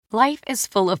Life is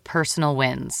full of personal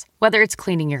wins, whether it's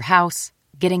cleaning your house,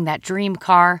 getting that dream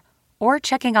car, or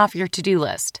checking off your to-do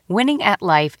list. Winning at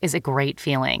life is a great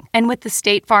feeling. And with the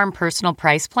State Farm Personal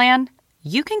Price Plan,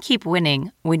 you can keep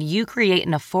winning when you create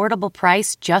an affordable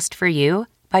price just for you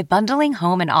by bundling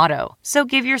home and auto. So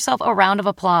give yourself a round of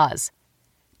applause.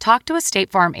 Talk to a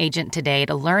State Farm agent today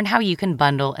to learn how you can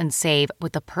bundle and save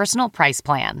with the Personal Price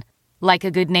Plan. Like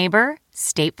a good neighbor,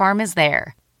 State Farm is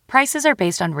there. Prices are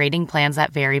based on rating plans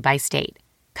that vary by state.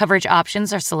 Coverage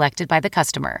options are selected by the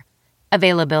customer.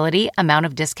 Availability, amount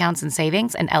of discounts and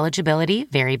savings, and eligibility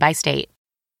vary by state.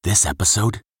 This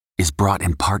episode is brought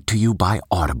in part to you by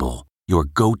Audible, your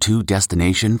go-to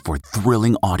destination for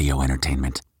thrilling audio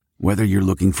entertainment. Whether you're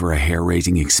looking for a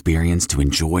hair-raising experience to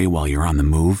enjoy while you're on the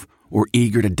move or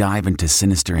eager to dive into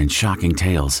sinister and shocking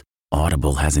tales,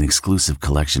 Audible has an exclusive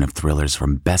collection of thrillers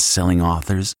from best-selling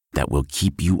authors that will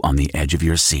keep you on the edge of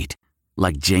your seat.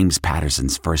 Like James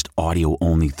Patterson's first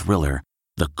audio-only thriller,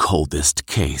 The Coldest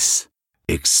Case.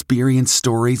 Experience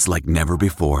stories like never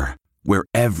before, where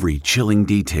every chilling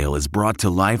detail is brought to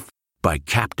life by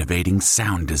captivating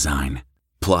sound design.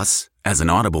 Plus, as an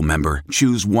Audible member,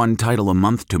 choose one title a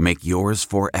month to make yours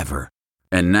forever.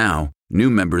 And now, new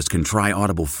members can try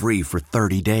Audible free for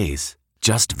 30 days.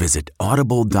 Just visit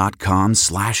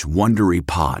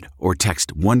audible.com/WonderyPod or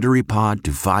text WonderyPod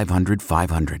to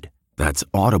 500-500. That's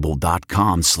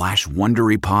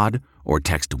audible.com/WonderyPod or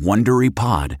text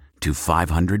WonderyPod to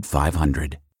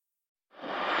 500-500.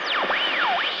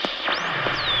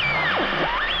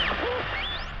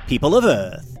 People of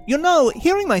Earth. You know,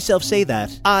 hearing myself say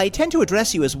that, I tend to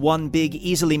address you as one big,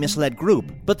 easily misled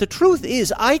group, but the truth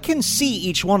is I can see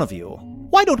each one of you.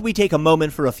 Why don't we take a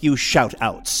moment for a few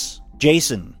shout-outs?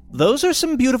 Jason, those are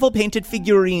some beautiful painted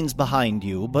figurines behind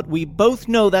you, but we both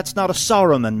know that's not a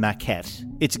Saruman maquette.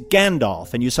 It's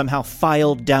Gandalf, and you somehow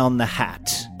filed down the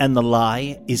hat, and the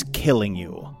lie is killing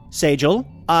you. Sajal,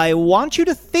 I want you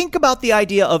to think about the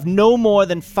idea of no more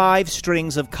than 5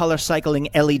 strings of color-cycling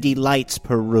LED lights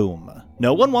per room.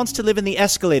 No one wants to live in the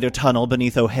escalator tunnel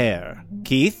beneath O'Hare.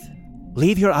 Keith,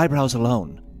 leave your eyebrows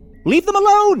alone. Leave them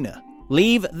alone!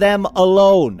 Leave them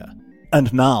alone!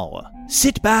 And now,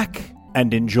 sit back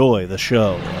and enjoy the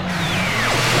show.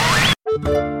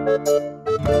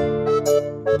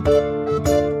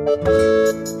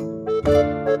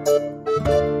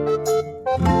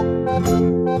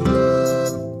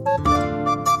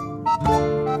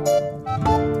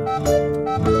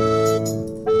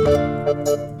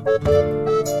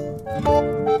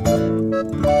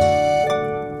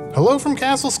 Hello from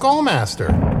Castle Skullmaster,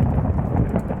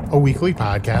 a weekly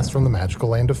podcast from the magical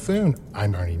land of Foon.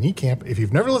 I'm Arnie Niekamp. If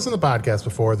you've never listened to the podcast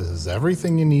before, this is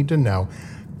everything you need to know.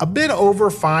 A bit over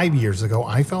 5 years ago,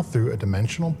 I fell through a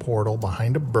dimensional portal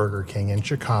behind a Burger King in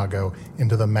Chicago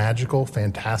into the magical,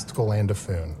 fantastical land of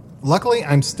Foon. Luckily,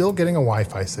 I'm still getting a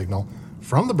Wi-Fi signal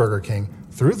from the Burger King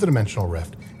through the dimensional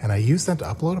rift, and I used that to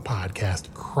upload a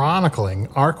podcast chronicling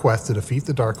our quest to defeat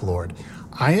the Dark Lord.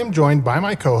 I am joined by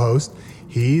my co-host.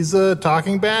 He's a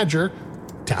talking badger,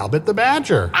 Talbot the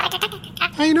Badger.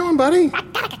 How you doing, buddy?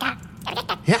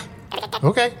 Yeah.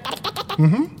 Okay.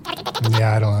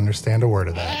 Yeah, I don't understand a word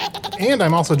of that. And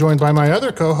I'm also joined by my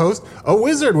other co-host, a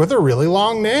wizard with a really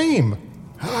long name.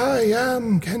 I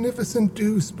am Canificent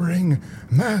Dewspring,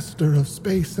 Master of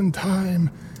Space and Time,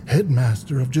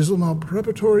 Headmaster of Gizelnob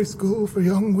Preparatory School for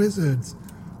Young Wizards.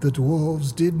 The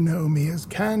dwarves did know me as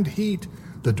Canned Heat.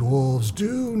 The dwarves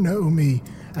do know me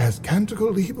as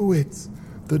Canticle Leibowitz.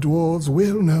 The dwarves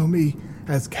will know me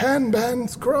as Kanban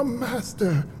Scrum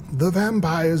Master. The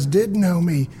vampires did know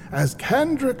me as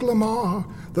Candric Lamar.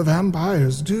 The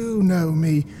vampires do know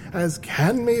me as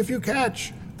Can Me If You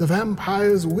Catch. The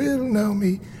vampires will know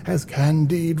me as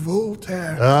Candide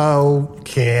Voltaire. Oh,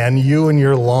 can you and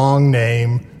your long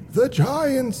name? The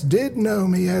giants did know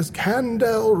me as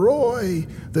Candel Roy.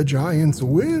 The giants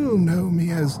will know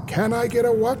me as Can I Get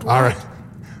a What?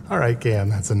 All right, Can,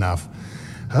 that's enough.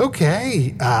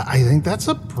 Okay, I think that's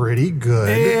a pretty good...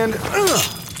 And,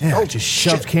 just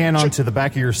shoved Can onto the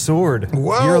back of your sword.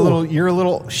 Whoa. You're a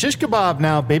little shish kebab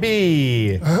now,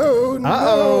 baby. Oh, no.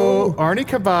 Uh-oh, Arnie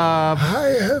kebab.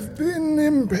 I have been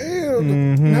impaled.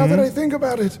 Now that I think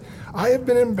about it, I have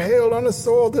been impaled on a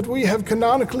sword that we have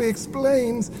canonically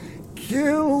explained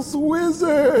kills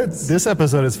wizards. This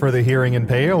episode is for the hearing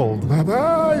impaled.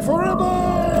 Bye-bye forever.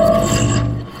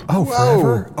 Oh,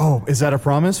 forever? Oh, is that a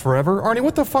promise? Forever? Arnie,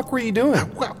 what the fuck were you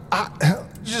doing? Well,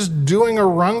 just doing a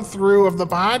run through of the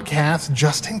podcast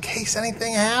just in case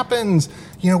anything happens.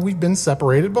 You know, we've been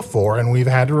separated before and we've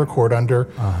had to record under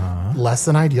less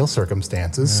than ideal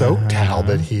circumstances. So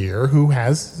Talbot here, who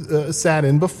has sat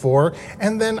in before.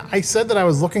 And then I said that I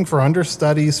was looking for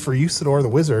understudies for Usador the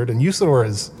Wizard, and Usador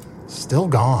is still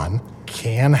gone.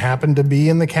 Can happened to be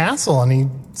in the castle, and he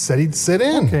said he'd sit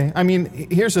in. Okay. I mean,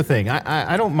 here's the thing.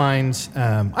 I don't mind.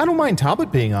 I don't mind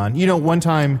Talbot being on. You know, one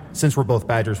time, since we're both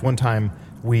Badgers, one time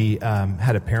we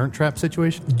had a parent trap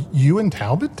situation. You and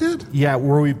Talbot did? Yeah,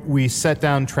 where we set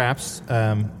down traps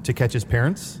to catch his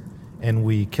parents, and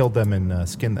we killed them and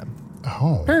skinned them.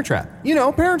 Oh. Parent trap. You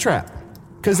know, parent trap.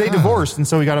 Because they divorced, and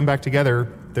so we got them back together.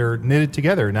 They're knitted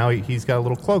together. Now he's got a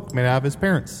little cloak made out of his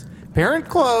parents. Parent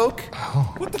cloak.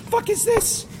 Oh. What the fuck is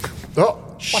this? Oh,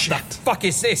 What shit. the fuck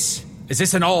is this? Is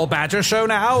this an all Badger show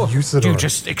now? Usador. Do you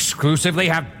just exclusively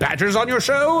have Badgers on your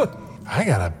show? I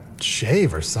gotta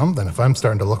shave or something if I'm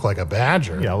starting to look like a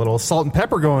badger. Yeah, a little salt and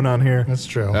pepper going on here. That's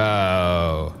true.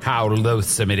 Oh, how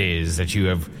loathsome it is that you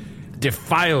have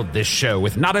defiled this show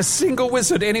with not a single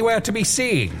wizard anywhere to be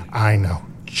seen. I know.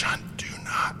 John, do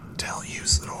not tell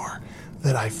Usador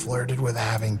that I flirted with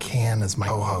having Can as my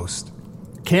co-host.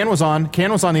 Can was on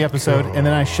the episode, and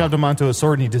then I shoved him onto a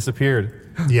sword and he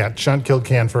disappeared. Yeah, Chunt killed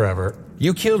Can forever.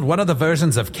 You killed one of the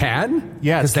versions of Can?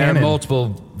 Yeah, it's because there are canon.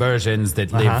 multiple versions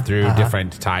that live through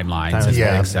different timelines,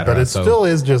 Yeah, etc. but it still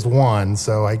is just one,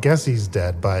 so I guess he's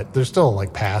dead, but there's still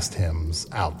like past hymns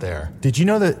out there. Did you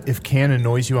know that if Can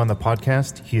annoys you on the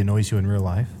podcast, he annoys you in real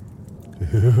life?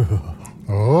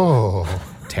 Oh.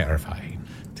 terrifying.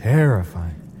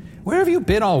 Terrifying. Where have you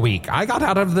been all week? I got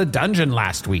out of the dungeon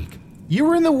last week. You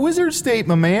were in the wizard state,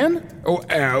 my man.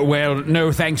 Oh, well,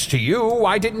 no thanks to you.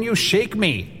 Why didn't you shake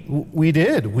me? We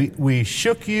did. We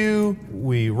shook you,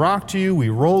 we rocked you, we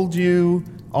rolled you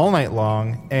all night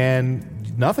long,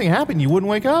 and nothing happened. You wouldn't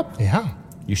wake up. Yeah.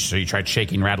 So you tried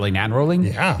shaking, rattling, and rolling?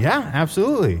 Yeah. Yeah,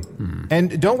 absolutely.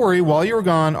 And don't worry, while you were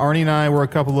gone, Arnie and I were a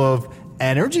couple of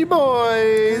energy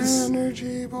boys.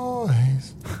 Energy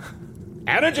boys.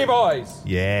 Energy boys!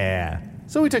 Yeah.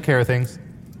 So we took care of things.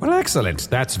 Well, excellent.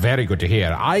 That's very good to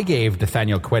hear. I gave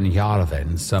Nathaniel Quinn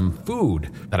Yarvin some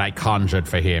food that I conjured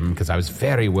for him because I was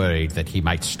very worried that he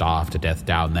might starve to death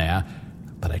down there,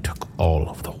 but I took all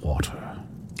of the water.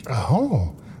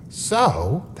 Oh,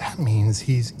 so that means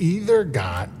he's either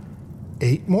got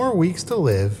 8 more weeks to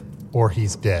live or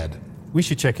he's dead. We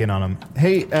should check in on him.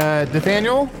 Hey,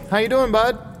 Nathaniel, how you doing,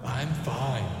 bud? I'm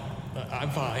fine. I'm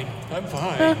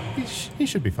fine. He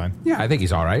should be fine. Yeah, I think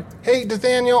he's all right. Hey,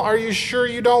 Nathaniel, are you sure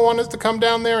you don't want us to come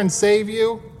down there and save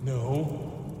you?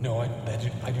 No,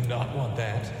 I do not want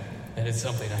that. And it's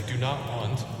something I do not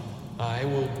want. I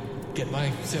will get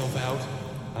myself out.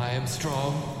 I am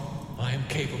strong. I am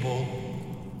capable.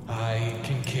 I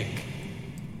can kick.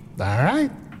 All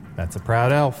right. That's a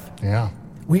proud elf. Yeah.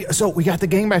 So we got the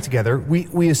gang back together.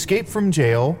 We escaped from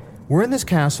jail. We're in this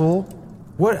castle.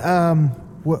 What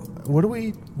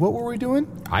were we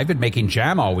doing? I've been making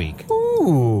jam all week.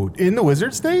 Ooh, in the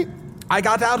wizard state? I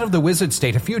got out of the wizard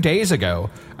state a few days ago,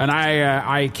 and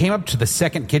I came up to the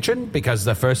second kitchen because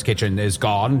the first kitchen is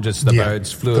gone. Just the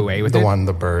birds flew away with it.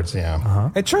 The birds, yeah.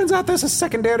 It turns out there's a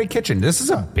secondary kitchen. This is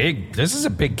a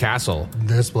big castle.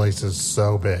 This place is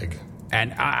so big.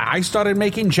 And I started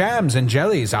making jams and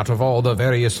jellies out of all the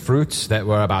various fruits that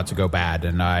were about to go bad.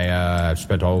 And I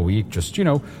spent all week just,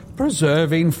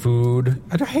 preserving food.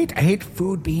 I hate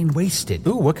food being wasted.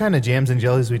 Ooh, what kind of jams and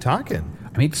jellies we talking?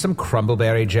 I made some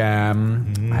crumbleberry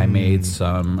jam. I made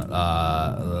some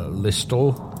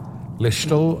Listle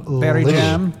berry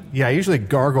jam. Yeah, I usually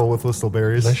gargle with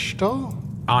listleberries. Lichtel?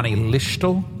 Ani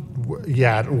Listle.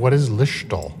 Yeah, what is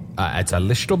Lichtel? It's a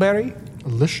Listelberry.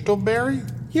 Lichtelberry?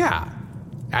 Yeah.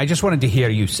 I just wanted to hear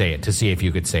you say it to see if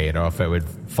you could say it or if it would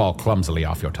fall clumsily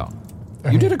off your tongue.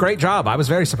 You did a great job. I was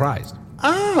very surprised.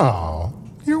 Oh,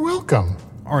 you're welcome.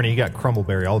 Arnie, you got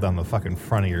crumbleberry all down the fucking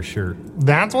front of your shirt.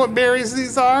 That's what berries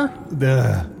these are?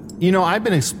 Ugh. I've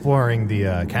been exploring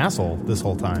the castle this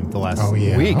whole time, the last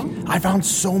week. I found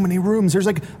so many rooms. There's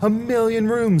like 1 million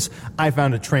rooms. I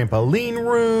found a trampoline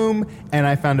room, and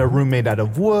I found a room made out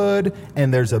of wood,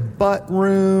 and there's a butt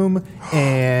room,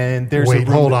 and there's Wait,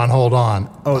 a room hold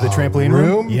on. Oh, the trampoline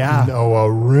room? Yeah. No,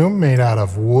 a room made out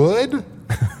of wood?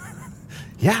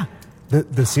 Yeah.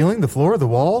 The ceiling, the floor, the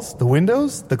walls, the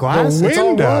windows, the glass. The it's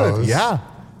all wood. windows? Yeah.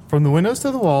 From the windows to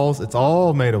the walls, it's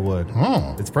all made of wood.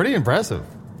 Oh. It's pretty impressive.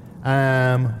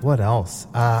 What else?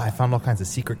 I found all kinds of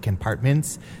secret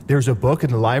compartments. There's a book in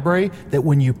the library that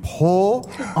when you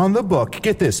pull on the book,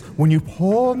 get this, when you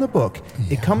pull on the book,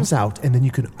 it comes out and then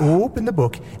you can open the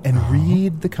book and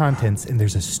read the contents and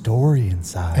there's a story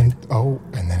inside.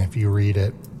 And if you read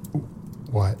it.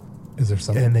 What? Is there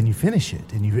something? And then you finish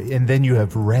it, and then you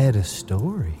have read a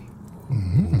story.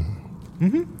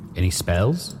 Any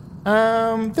spells?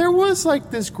 There was like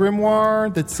this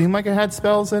grimoire that seemed like it had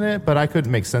spells in it, but I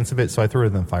couldn't make sense of it, so I threw it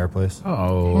in the fireplace.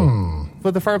 Oh.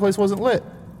 But the fireplace wasn't lit.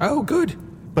 Oh, good.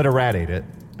 But a rat ate it.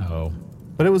 Oh.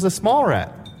 But it was a small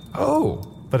rat. Oh.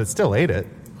 But it still ate it.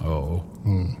 Oh.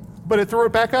 But it threw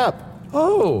it back up.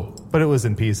 Oh. But it was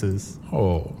in pieces.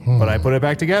 Oh. But I put it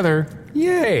back together.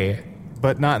 Yay.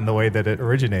 But not in the way that it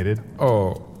originated.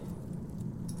 Oh.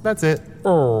 That's it.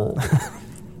 Oh.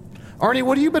 Arnie,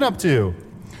 what have you been up to?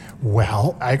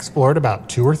 Well, I explored about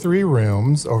 2 or 3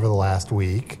 rooms over the last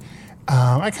week.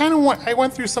 I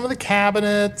went through some of the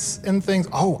cabinets and things.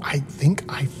 Oh, I think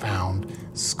I found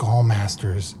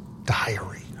Skullmaster's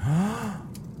diary.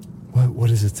 What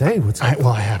does it say?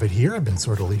 I have it here. I've been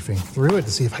sort of leafing through it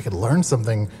to see if I could learn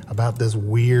something about this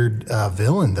weird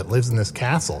villain that lives in this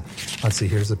castle. Let's see,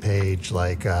 here's a page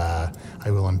like, I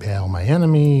will impale my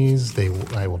enemies,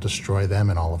 I will destroy them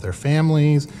and all of their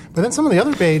families. But then some of the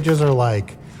other pages are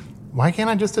like, why can't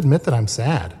I just admit that I'm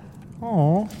sad?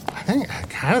 Oh, I think it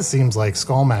kind of seems like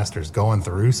Skullmaster's going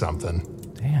through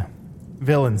something. Damn.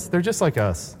 Villains, they're just like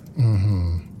us.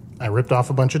 Mm-hmm. I ripped off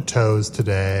a bunch of toes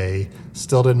today.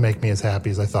 Still didn't make me as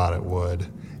happy as I thought it would.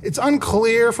 It's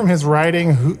unclear from his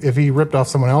writing if he ripped off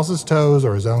someone else's toes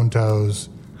or his own toes.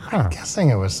 I'm guessing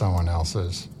it was someone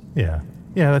else's. Yeah,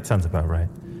 that sounds about right.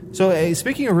 So,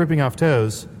 speaking of ripping off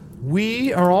toes,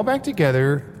 we are all back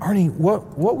together. Arnie,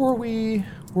 what were we?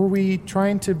 Were we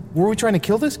trying to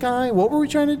kill this guy? What were we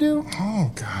trying to do? Oh,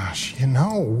 gosh.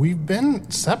 We've been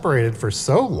separated for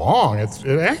so long. It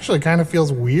actually kind of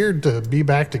feels weird to be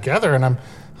back together, and I'm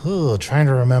trying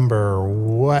to remember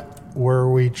what were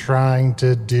we trying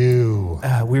to do?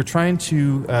 We were trying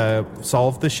to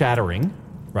solve the shattering,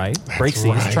 right?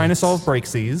 Breaksies, right. Trying to solve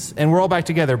Breaksies, and we're all back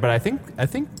together, but I think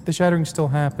the shattering's still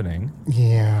happening.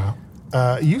 Yeah.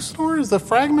 Usador, is the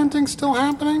fragmenting still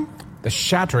happening? The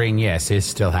shattering, yes, is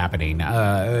still happening.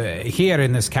 Here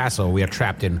in this castle, we are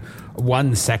trapped in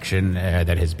one section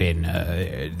that has been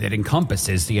that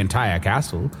encompasses the entire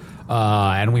castle,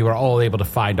 and we were all able to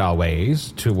find our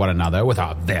ways to one another with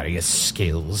our various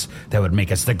skills that would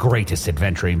make us the greatest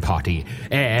adventuring party.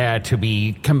 To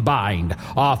be combined,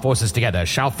 our forces together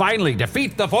shall finally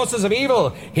defeat the forces of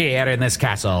evil. Here in this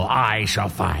castle, I shall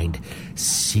find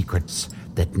secrets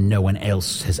that no one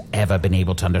else has ever been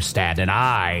able to understand, and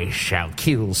I shall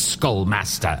kill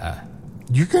Skullmaster.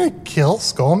 You're gonna kill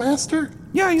Skullmaster?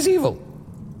 Yeah, he's evil.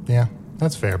 Yeah,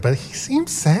 that's fair, but he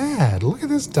seems sad. Look at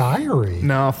this diary.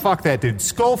 No, fuck that dude.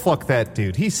 Skullfuck that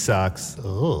dude. He sucks.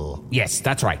 Ugh. Yes,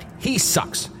 that's right. He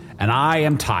sucks, and I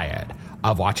am tired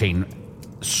of watching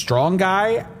Strong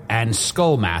Guy and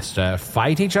Skullmaster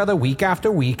fight each other week after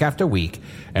week after week,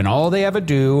 and all they ever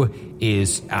do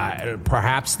is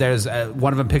perhaps there's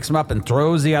one of them picks him up and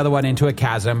throws the other one into a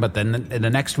chasm, but then in the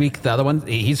next week the other one,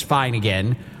 he's fine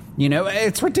again.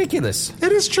 It's ridiculous.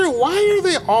 It is true. Why are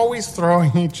they always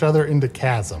throwing each other into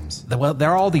chasms? Well, there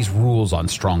are all these rules on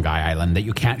Strong Guy Island that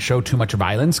you can't show too much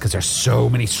violence because there's so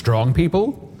many strong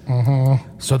people.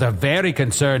 Mm-hmm. So they're very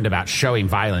concerned about showing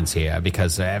violence here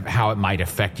because of how it might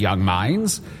affect young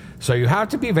minds. So you have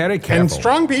to be very careful. And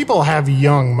strong people have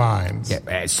young minds.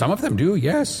 Yeah, some of them do,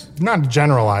 yes. Not to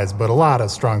generalize, but a lot of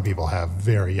strong people have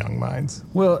very young minds.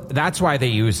 Well, that's why they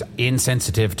use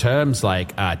insensitive terms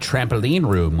like trampoline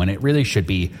room when it really should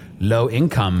be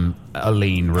low-income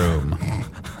lean room.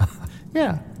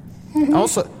 Yeah.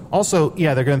 Also,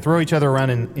 yeah, they're going to throw each other around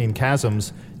in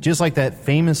chasms, just like that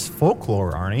famous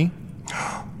folklore, Arnie.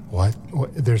 What?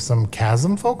 There's some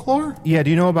chasm folklore? Yeah,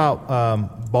 do you know about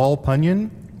Ball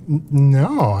Punyon?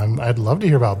 No, I'd love to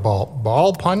hear about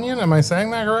Ball Punyon. Am I saying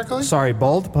that correctly? Sorry,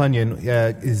 Bald Punyon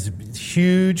is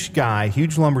huge guy,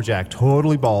 huge lumberjack,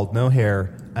 totally bald, no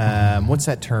hair. What's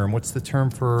that term? What's the term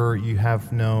for you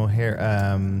have no hair?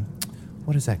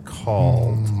 What is that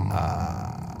called?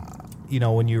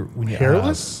 When you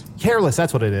hairless? Hairless,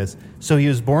 that's what it is. So he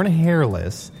was born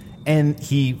hairless, and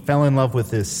he fell in love with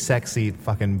this sexy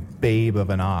fucking babe of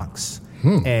an ox.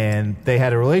 And they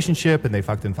had a relationship, and they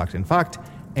fucked.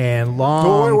 And what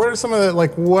are some of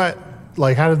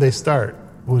the, how did they start?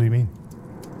 What do you mean?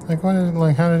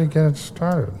 How did he get it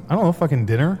started? I don't know, fucking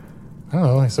dinner? I don't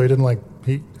know. So he didn't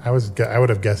I would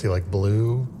have guessed he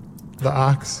blew the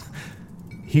ox.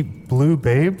 He blew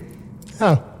babe?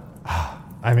 Oh.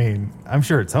 I mean, I'm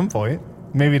sure at some point.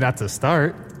 Maybe not to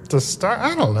start. To start?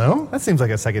 I don't know. That seems like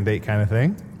a second date kind of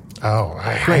thing. Oh,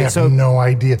 I have no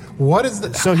idea. What is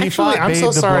the... So he actually, I'm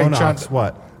so sorry, John.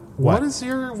 What? What is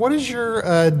your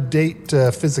date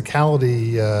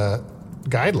physicality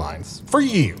guidelines for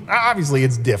you. Obviously,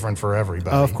 it's different for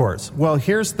everybody. Of course. Well,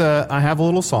 I have a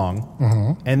little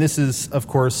song, and this is, of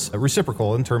course,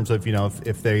 reciprocal in terms of,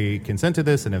 if they consent to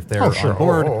this and if they're on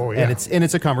board, yeah. and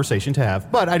it's a conversation to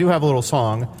have. But I do have a little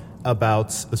song about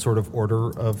the sort of order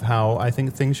of how I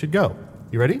think things should go.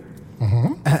 You ready?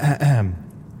 Mm-hmm.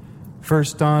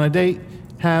 First on a date,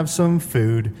 have some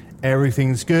food.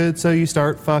 Everything's good, so you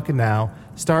start fucking now.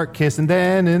 Start kissing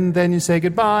then, and then you say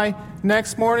goodbye.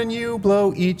 Next morning you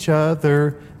blow each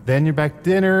other. Then you're back to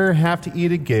dinner, have to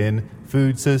eat again.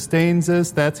 Food sustains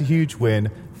us, that's a huge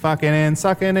win. Fucking and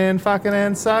sucking and fucking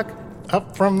and suck.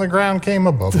 Up from the ground came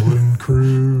a bubbling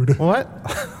crude. What?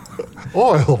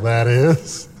 Oil, that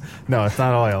is. No, it's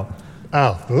not oil.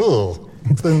 Oh,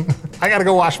 then I gotta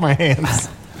go wash my hands.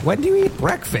 When do you eat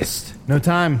breakfast? No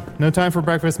time. No time for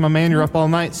breakfast, my man. You're up all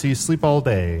night, so you sleep all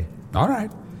day. All right.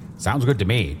 Sounds good to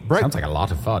me. Sounds like a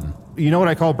lot of fun. You know what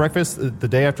I call breakfast the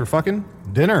day after fucking?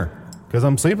 Dinner. Because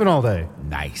I'm sleeping all day.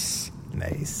 Nice.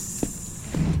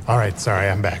 All right, sorry,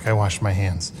 I'm back. I washed my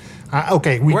hands.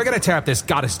 Okay, we're going to tear up this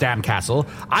goddess damn castle.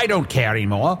 I don't care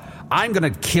anymore. I'm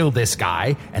going to kill this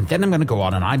guy, and then I'm going to go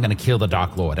on and I'm going to kill the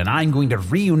Dark Lord, and I'm going to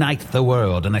reunite the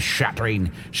world, and the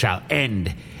shattering shall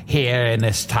end here in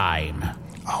this time.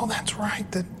 Oh, that's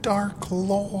right, the Dark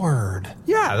Lord.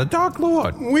 Yeah, the Dark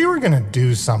Lord. We were going to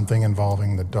do something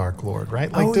involving the Dark Lord,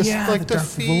 right? Like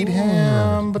defeat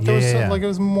him, but there was it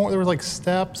was more, there were like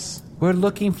steps. We're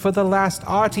looking for the last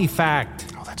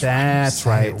artifact. Oh, that's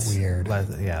right. Weird.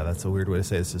 Yeah, that's a weird way to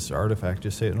say it. It's just an artifact.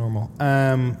 Just say it normal.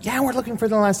 We're looking for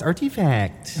the last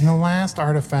artifact. And the last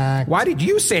artifact. Why did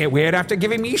you say it weird after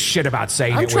giving me shit about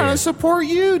saying it weird? I'm trying to support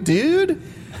you, dude.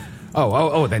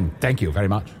 Oh, then thank you very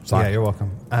much. Sorry. Yeah, you're welcome.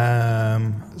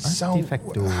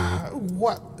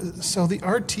 What? So the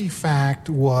artifact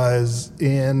was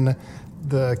in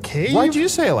the cave? Why'd you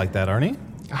say it like that, Arnie?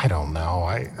 I don't know.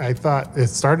 I thought it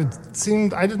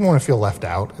seemed I didn't want to feel left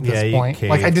out at this point. Caved,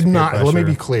 like I did not, let me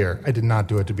be clear, I did not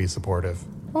do it to be supportive.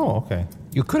 Oh, okay.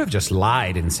 You could have just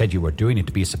lied and said you were doing it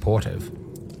to be supportive.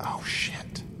 Oh,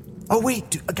 shit. Oh,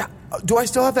 wait, do I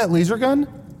still have that laser gun?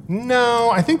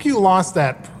 No, I think you lost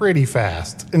that pretty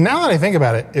fast. And now that I think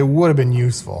about it, it would have been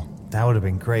useful. That would have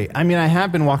been great. I mean, I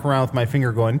have been walking around with my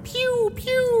finger going, pew,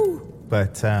 pew.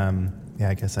 But, I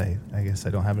guess I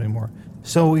don't have it anymore.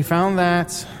 So we found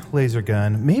that laser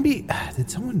gun. Maybe,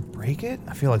 did someone break it?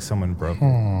 I feel like someone broke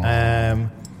it.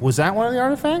 Was that one of the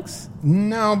artifacts?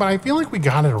 No, but I feel like we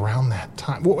got it around that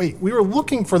time. Well, wait, we were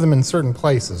looking for them in certain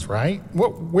places, right?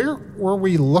 Where were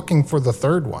we looking for the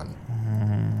third one?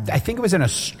 I think it was in a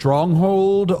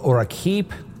stronghold or a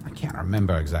keep. I can't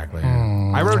remember exactly.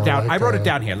 I wrote it down. I wrote it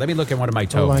down here. Let me look at one of my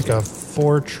tomes. Like a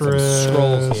fortress, some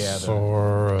scrolls.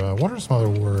 Or what are some other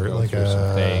words? Like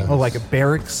like a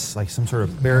barracks, like some sort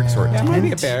of barracks or a tent.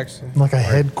 Maybe a barracks, like a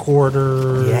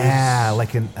headquarters. Yeah,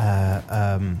 like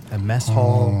a mess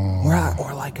hall,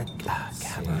 or like a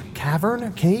cavern,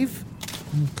 a cave.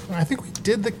 I think we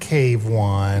did the cave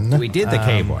one. We did the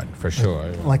cave one, for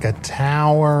sure. Like a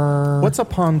tower. What's a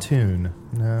pontoon?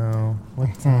 No.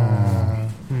 What's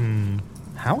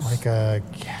house? Like a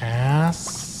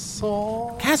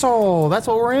castle? Castle! That's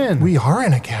what we're in. We are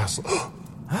in a castle.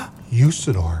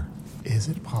 Usador, is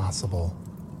it possible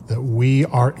that we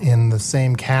are in the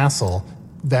same castle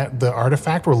that the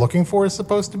artifact we're looking for is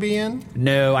supposed to be in?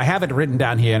 No, I have it written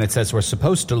down here, and it says we're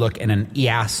supposed to look in an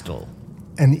Eastle.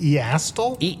 An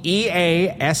Eastle?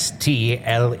 E-A-S-T-L-E.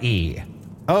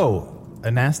 Oh,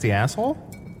 a nasty asshole?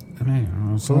 I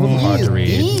mean, it's a little hard to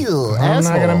read. I'm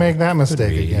not going to make that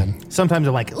mistake again. Sometimes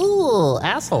I'm like, ooh,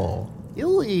 asshole.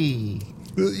 Ewy.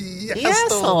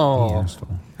 Asshole.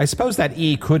 I suppose that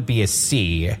E could be a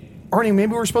C. Arnie,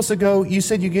 maybe we're supposed to go, you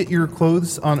said you get your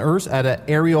clothes on Earth at an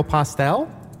Aeropostale?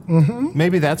 Mm-hmm.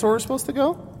 Maybe that's where we're supposed to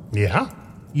go? Yeah.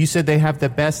 You said they have the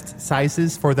best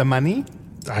sizes for the money?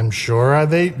 I'm sure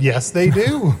they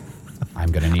do.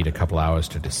 I'm going to need a couple hours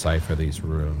to decipher these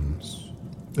runes.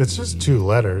 It's just 2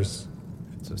 letters.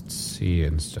 It's a C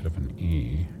instead of an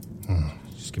E.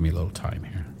 Just give me a little time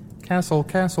here. Castle,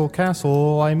 castle,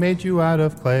 castle, I made you out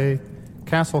of clay.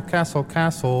 Castle, castle,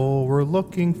 castle, we're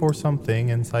looking for something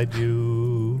inside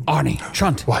you. Arnie,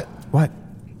 Chunt. What?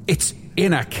 It's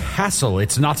in a castle.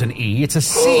 It's not an E, it's a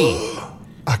C.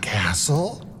 A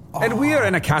castle? And we are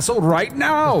in a castle right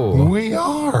now. We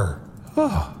are.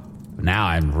 Now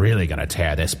I'm really going to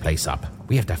tear this place up.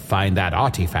 We have to find that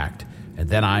artifact, and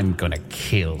then I'm going to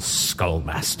kill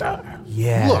Skullmaster.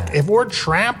 Yeah. Look, if we're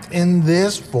trapped in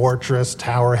this fortress,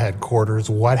 tower headquarters,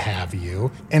 what have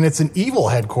you, and it's an evil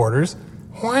headquarters,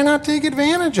 why not take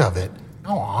advantage of it?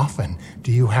 How often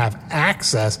do you have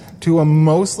access to a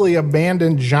mostly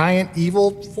abandoned giant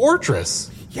evil fortress?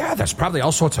 Yeah, there's probably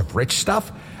all sorts of rich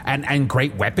stuff and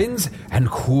great weapons and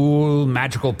cool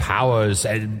magical powers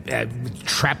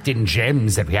trapped in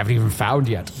gems that we haven't even found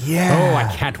yet. Yeah. Oh,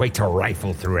 I can't wait to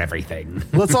rifle through everything.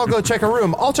 Let's all go check a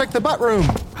room. I'll check the butt room.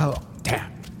 Oh,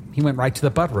 damn. He went right to the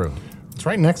butt room. It's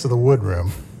right next to the wood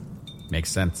room.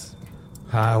 Makes sense.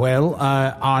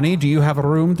 Arnie, do you have a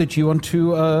room that you want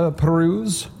to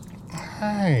peruse?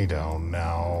 I don't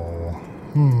know.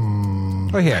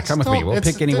 Oh, here, come with me. We'll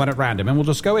pick anyone at random and we'll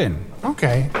just go in.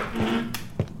 Okay.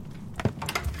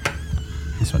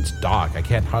 This one's dark. I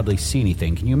can't hardly see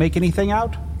anything. Can you make anything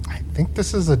out? I think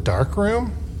this is a dark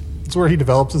room. It's where he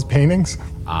develops his paintings.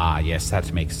 Ah, yes,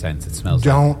 that makes sense. It smells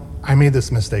I made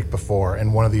this mistake before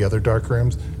in one of the other dark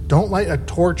rooms. Don't light a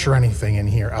torch or anything in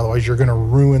here, otherwise you're going to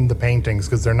ruin the paintings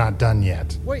because they're not done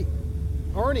yet. Wait,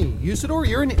 Arnie, Usador,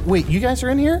 you're in. Wait, you guys are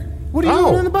in here? What are you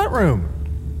doing in the butt room?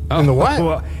 In the what?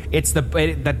 Well,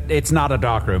 it's not a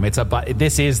dark room. It's a butt.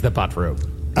 This is the butt room.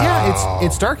 Yeah,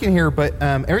 it's dark in here, but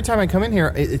every time I come in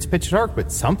here, it's pitch dark,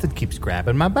 but something keeps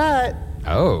grabbing my butt.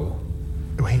 Oh.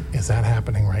 Wait, is that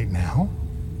happening right now?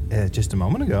 Just a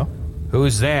moment ago.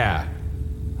 Who's there?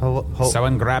 Hello?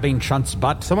 Someone grabbing Chunt's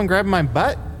butt? Someone grabbing my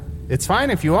butt? It's fine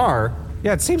if you are.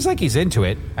 Yeah, it seems like he's into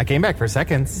it. I came back for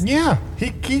seconds. Yeah, he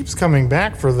keeps coming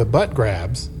back for the butt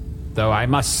grabs. Though I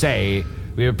must say,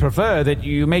 we would prefer that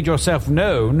you made yourself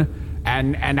known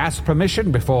and asked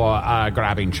permission before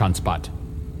grabbing Chunt's butt.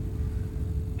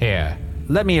 Here,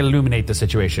 let me illuminate the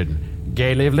situation.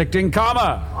 Gaeliv-Lichting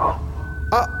Karma!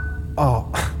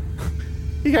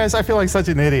 You guys, I feel like such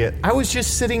an idiot. I was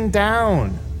just sitting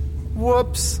down.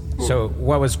 Whoops. So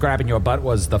what was grabbing your butt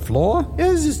was the floor? It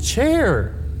was this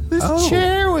chair. This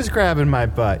chair was grabbing my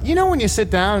butt. You know when you sit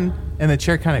down and the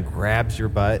chair kind of grabs your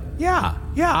butt? Yeah,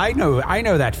 I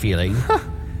know that feeling.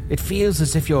 It feels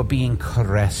as if you're being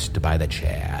caressed by the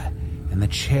chair, and the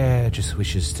chair just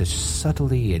wishes to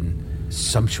subtly and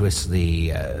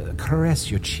sumptuously caress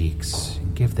your cheeks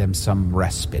and give them some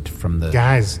respite from the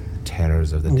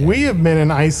terrors of the day. We have been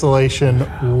in isolation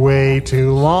way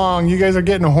too long. You guys are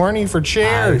getting horny for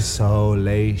chairs.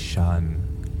 Isolation.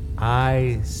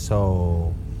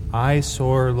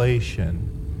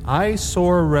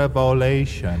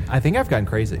 Revelation. I think I've gotten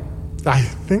crazy. I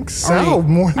think so,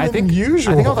 more than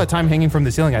usual. I think all that time hanging from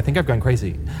the ceiling, I think I've gone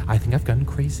crazy. I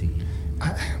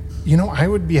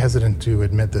would be hesitant to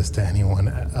admit this to anyone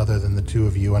other than the two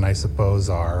of you, and I suppose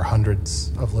our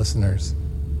hundreds of listeners.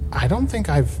 I don't think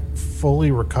I've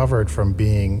fully recovered from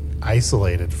being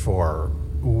isolated for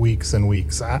weeks and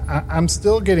weeks. I'm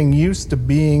still getting used to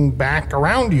being back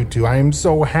around you two. I am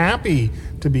so happy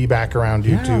to be back around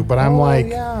you two, but I'm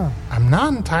I'm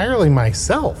not entirely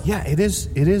myself. Yeah, it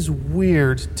is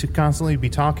weird to constantly be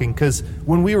talking, because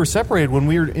when we were separated, when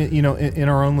we were in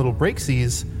our own little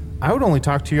breaksies, I would only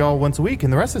talk to y'all once a week,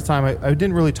 and the rest of the time I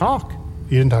didn't really talk.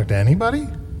 You didn't talk to anybody?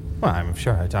 Well, I'm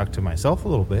sure I talked to myself a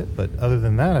little bit, but other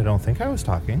than that, I don't think I was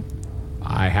talking.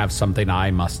 I have something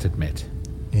I must admit.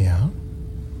 Yeah?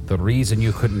 The reason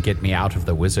you couldn't get me out of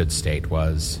the wizard state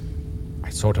was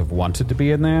I sort of wanted to be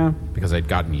in there because I'd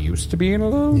gotten used to being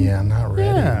alone. Yeah, not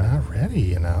ready,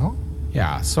 you know?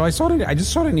 Yeah, so I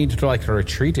just sort of needed to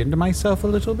retreat into myself a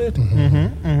little bit.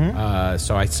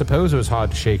 So I suppose it was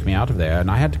hard to shake me out of there, and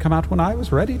I had to come out when I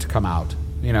was ready to come out.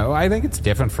 I think it's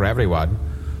different for everyone.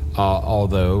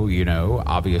 Although,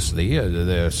 obviously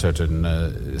there are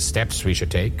certain steps we should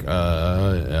take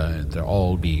to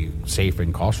all be safe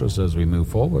and cautious as we move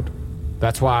forward.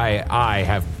 That's why I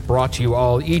have brought you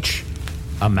all each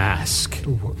a mask.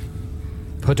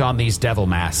 Put on these devil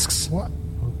masks. What?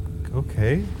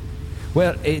 Okay.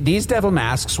 Well, these devil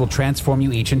masks will transform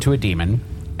you each into a demon,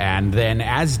 and then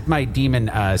as my demon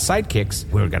sidekicks,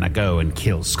 we're gonna go and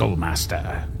kill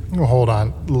Skullmaster. Hold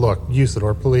on. Look,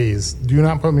 Usador, please, do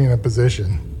not put me in a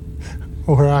position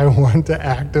where I want to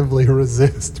actively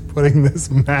resist putting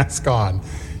this mask on.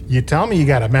 You tell me you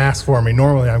got a mask for me,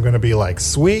 normally I'm going to be like,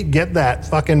 sweet, get that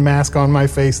fucking mask on my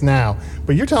face now.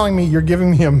 But you're telling me you're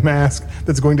giving me a mask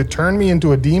that's going to turn me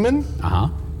into a demon? Uh-huh.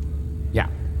 Yeah.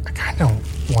 I kind of don't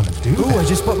want to do that. Ooh, I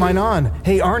just put mine on.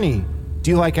 Hey, Arnie,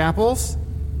 do you like apples?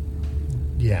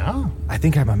 Yeah. I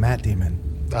think I'm a mat demon.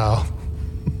 Oh.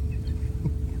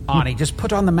 Arnie, just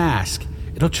put on the mask.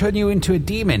 It'll turn you into a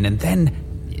demon, and then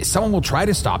someone will try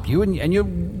to stop you, and you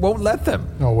won't let them.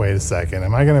 Oh, wait a second.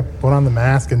 Am I going to put on the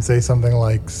mask and say something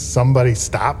like, somebody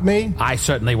stop me? I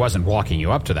certainly wasn't walking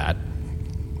you up to that.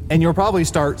 And you'll probably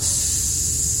start cigarettes.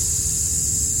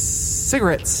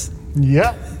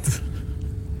 Yep.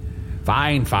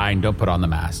 Fine, don't put on the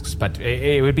masks. But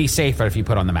it would be safer if you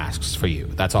put on the masks for you.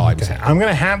 That's all I'm saying. I'm going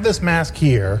to have this mask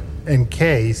here in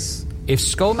case... If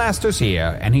Skullmaster's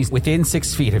here and he's within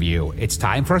 6 feet of you, it's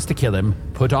time for us to kill him,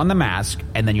 put on the mask,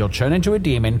 and then you'll turn into a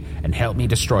demon and help me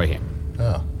destroy him.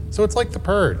 Oh, so it's like The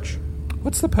Purge.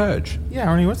 What's The Purge? Yeah,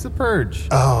 Arnie, what's The Purge?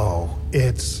 Oh,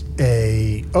 it's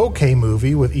a okay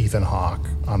movie with Ethan Hawke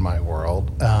on my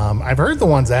world. I've heard the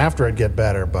ones after it get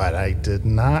better, but I did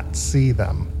not see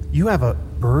them. You have a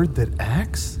bird that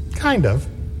acts? Kind of.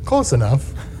 Close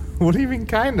enough. What do you mean,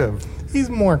 kind of? He's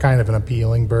more kind of an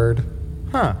appealing bird.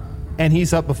 Huh. And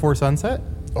he's up before sunset?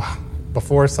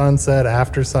 Before sunset,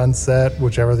 after sunset,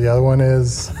 whichever the other one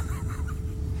is.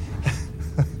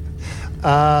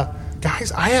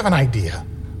 Guys, I have an idea.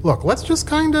 Look, let's just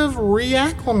kind of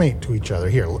reacclimate to each other.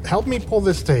 Here, help me pull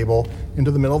this table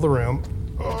into the middle of the room.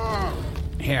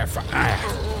 Here,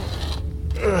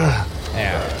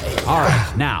 there. All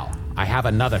right, now, I have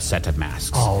another set of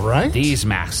masks. All right. These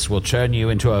masks will turn you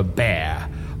into a bear,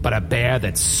 but a bear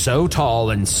that's so tall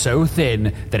and so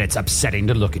thin that it's upsetting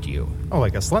to look at you. Oh,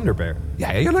 like a slender bear.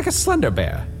 Yeah, you're like a slender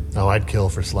bear. Oh, I'd kill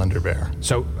for Slender Bear.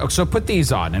 So put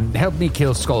these on and help me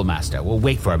kill Skullmaster. We'll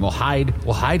wait for him. We'll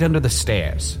hide under the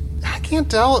stairs. I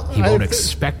can't tell. He won't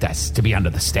expect us to be under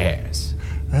the stairs.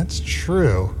 That's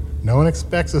true. No one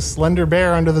expects a slender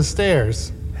bear under the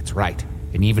stairs. That's right.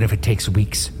 And even if it takes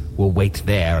weeks, we'll wait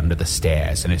there under the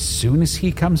stairs. And as soon as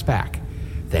he comes back,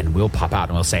 then we'll pop out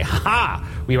and we'll say, "Ha!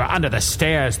 We were under the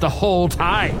stairs the whole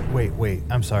time." Wait.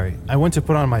 I'm sorry. I went to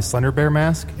put on my Slender Bear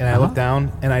mask, and I looked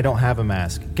down, and I don't have a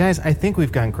mask. Guys, I think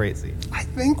we've gone crazy. I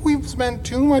think we've spent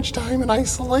too much time in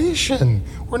isolation.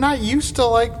 We're not used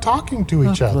to, talking to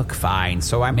each other. Look, fine.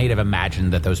 So I may have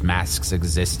imagined that those masks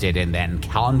existed and then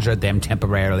conjured them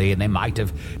temporarily, and they might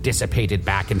have dissipated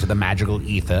back into the magical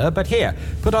ether. But here,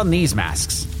 put on these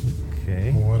masks.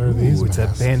 Okay. What are these masks?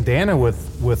 It's a bandana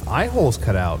with eye holes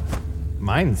cut out.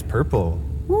 Mine's purple.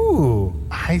 Ooh.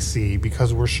 I see,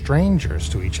 because we're strangers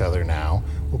to each other now.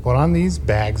 We'll put on these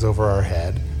bags over our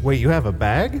head. Wait, you have a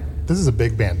bag? This is a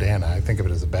big bandana. I think of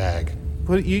it as a bag.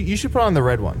 But you should put on the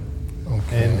red one.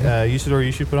 Okay. And Usador,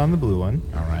 you should put on the blue one.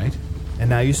 All right. And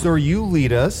now, Usador, you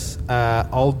lead us.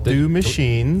 I'll do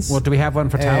machines. Well, do we have one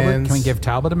for Talbot? Can we give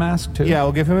Talbot a mask, too? Yeah,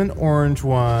 we'll give him an orange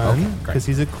one. Because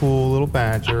he's a cool little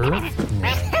badger.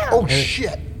 Oh,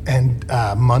 shit. And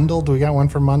Mundle, do we got one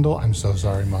for Mundle? I'm so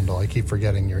sorry, Mundle. I keep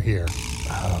forgetting you're here.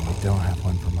 Oh, we don't have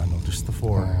one for Mundle, just the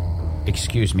 4.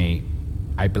 Excuse me.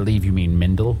 I believe you mean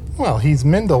Mindle? Well, he's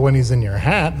Mindle when he's in your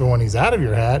hat, but when he's out of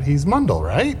your hat, he's Mundle,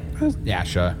 right? Yeah,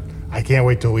 sure. I can't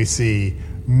wait till we see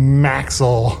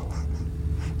Maxwell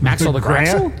the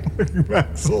Graxel?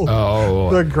 Maxwell.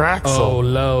 Oh. The Graxel. Oh,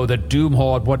 lo, the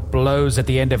Doomhorde, what blows at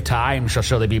the end of time shall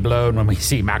surely be blown when we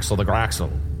see Maxwell the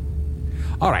Graxel.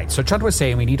 All right, so Chunt was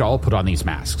saying we need to all put on these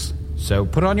masks. So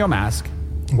put on your mask.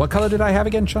 What color did I have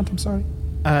again, Chunt? I'm sorry.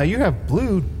 You have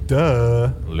blue, duh.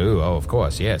 Blue, oh, of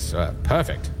course, yes.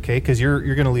 Perfect. Okay, because you're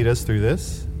going to lead us through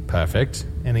this. Perfect.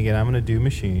 And again, I'm going to do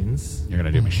machines. You're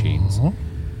going to do machines.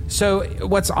 So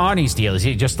what's Arnie's deal? Is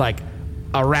he just like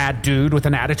a rad dude with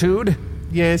an attitude?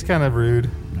 Yeah, he's kind of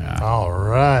rude. Yeah. All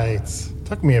right.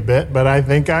 Took me a bit, but I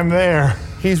think I'm there.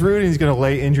 He's rude and he's going to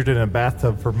lay injured in a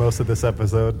bathtub for most of this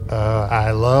episode.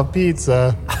 I love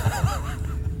pizza.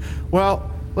 Well,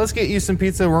 let's get you some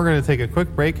pizza. We're going to take a quick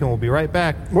break and we'll be right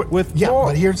back with more.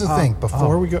 But here's the thing.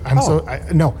 Before we go,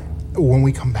 when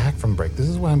we come back from break, this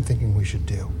is what I'm thinking we should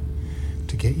do.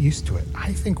 To get used to it,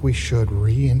 I think we should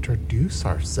reintroduce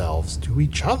ourselves to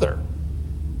each other.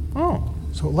 Oh.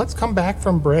 So let's come back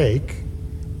from break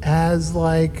as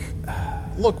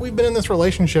look, we've been in this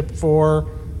relationship for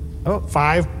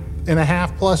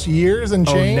 5.5 plus years and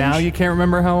change. Oh, now you can't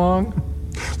remember how long?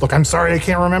 Look, I'm sorry I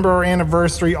can't remember our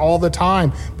anniversary all the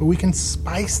time, but we can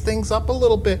spice things up a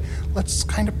little bit. Let's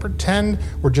kind of pretend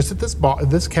we're just at this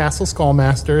this Castle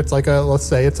Skullmaster. It's like let's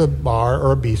say it's a bar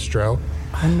or a bistro,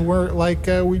 and we're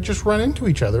we just run into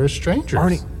each other as strangers.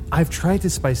 Arnie, I've tried to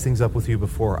spice things up with you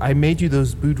before. I made you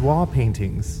those boudoir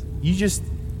paintings.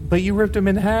 But you ripped them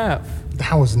in half.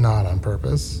 That was not on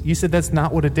purpose. You said that's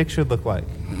not what a dick should look like.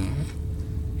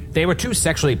 They were too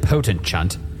sexually potent,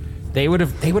 Chunt. They would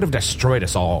have destroyed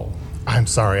us all. I'm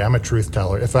sorry, I'm a truth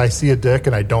teller. If I see a dick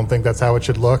and I don't think that's how it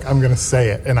should look, I'm going to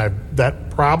say it. And that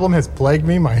problem has plagued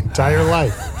me my entire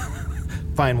life.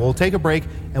 Fine, we'll take a break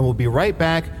and we'll be right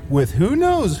back with Who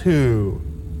Knows Who.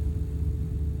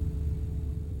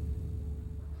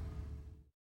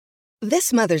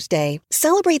 This Mother's Day,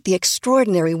 celebrate the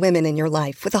extraordinary women in your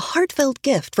life with a heartfelt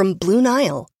gift from Blue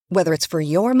Nile. Whether it's for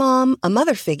your mom, a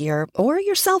mother figure, or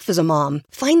yourself as a mom,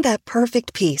 find that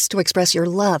perfect piece to express your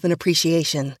love and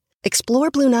appreciation. Explore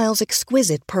Blue Nile's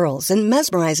exquisite pearls and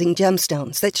mesmerizing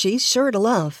gemstones that she's sure to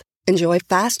love. Enjoy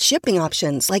fast shipping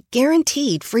options like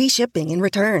guaranteed free shipping and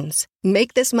returns.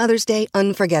 Make this Mother's Day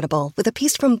unforgettable with a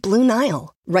piece from Blue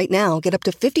Nile. Right now, get up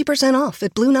to 50% off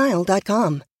at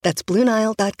BlueNile.com. That's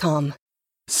BlueNile.com.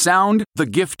 Sound the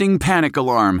gifting panic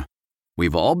alarm.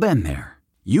 We've all been there.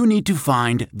 You need to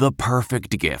find the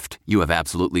perfect gift. You have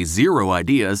absolutely zero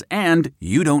ideas and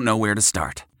you don't know where to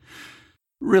start.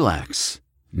 Relax.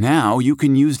 Now you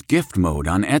can use gift mode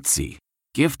on Etsy.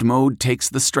 Gift mode takes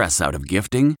the stress out of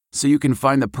gifting, so you can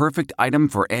find the perfect item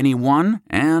for anyone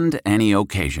and any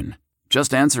occasion.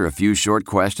 Just answer a few short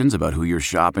questions about who you're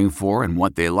shopping for and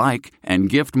what they like, and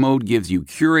gift mode gives you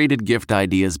curated gift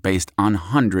ideas based on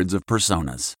hundreds of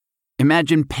personas.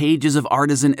 Imagine pages of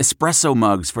artisan espresso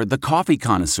mugs for the coffee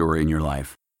connoisseur in your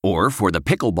life. Or for the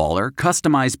pickleballer,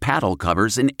 customized paddle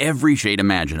covers in every shade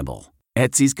imaginable.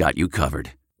 Etsy's got you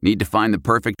covered. Need to find the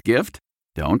perfect gift?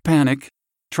 Don't panic.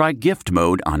 Try gift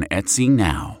mode on Etsy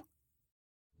now.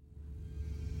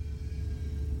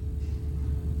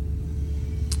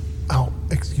 Oh,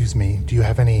 excuse me. Do you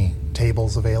have any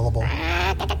tables available?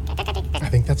 I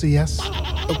think that's a yes.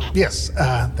 Oh, yes,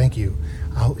 thank you.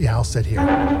 I'll sit here.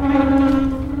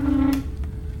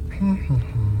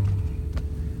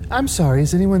 I'm sorry,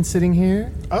 is anyone sitting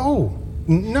here? Oh,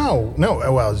 no.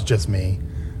 Well, it's just me.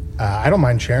 I don't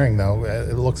mind sharing, though.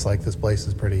 It looks like this place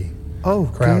is pretty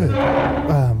crowded.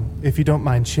 Good. If you don't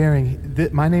mind sharing,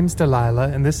 my name's Delilah,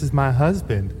 and this is my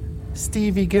husband.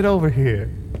 Stevie, get over here.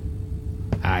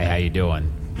 Hi, how you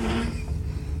doing?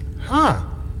 Huh.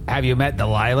 Have you met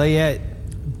Delilah yet?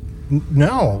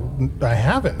 No, I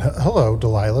haven't. Hello,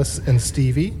 Delilah and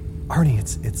Stevie. Arnie,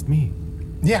 it's me.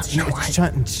 Yeah, it's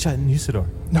Chutton Usador.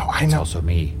 No, I know. It's also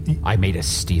me. I made a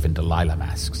Steve and Delilah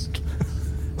masks.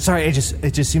 Sorry, it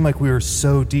just seemed like we were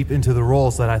so deep into the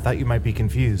roles that I thought you might be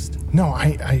confused. No,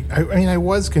 I mean, I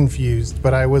was confused,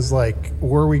 but I was like,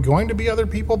 were we going to be other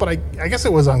people? But I guess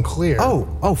it was unclear.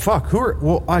 Oh, fuck.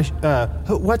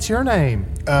 What's your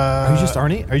name? Are you just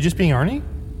Arnie? Are you just being Arnie?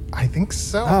 I think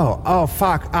so. Oh,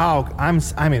 fuck. Oh, I'm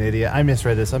an idiot. I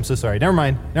misread this. I'm so sorry. Never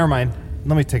mind.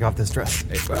 Let me take off this dress.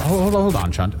 Hey, hold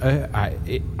on, Chunt.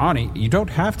 Arnie, you don't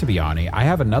have to be Arnie. I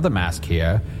have another mask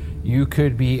here. You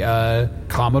could be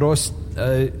Commodore...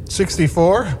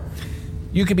 64?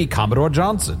 You could be Commodore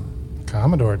Johnson.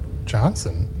 Commodore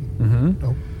Johnson?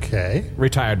 Mm-hmm. Okay.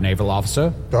 Retired naval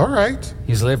officer. All right.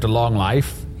 He's lived a long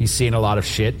life. He's seen a lot of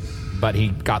shit, but he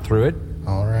got through it.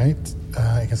 All right.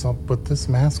 I guess I'll put this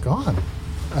mask on.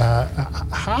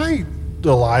 Hi,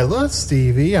 Delilah,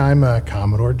 Stevie. I'm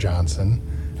Commodore Johnson.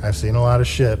 I've seen a lot of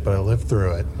shit, but I lived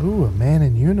through it. Ooh, a man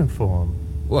in uniform.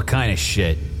 What kind of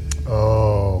shit?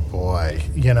 Oh, boy.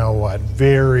 You know what?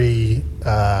 Very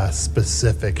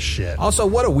specific shit. Also,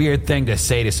 what a weird thing to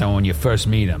say to someone when you first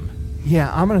meet him.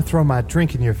 Yeah, I'm going to throw my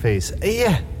drink in your face.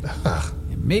 Yeah.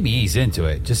 Maybe ease into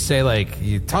it. Just say,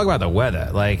 you talk about the weather.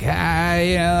 You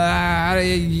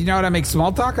know how to make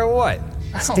small talk or what?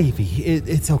 Stevie,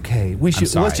 it's okay. Let's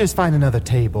just find another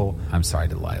table. I'm sorry,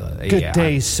 Delilah. Good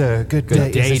day, sir. Good day.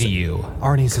 Good day to you.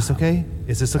 Arnie, is this okay?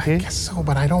 I guess so,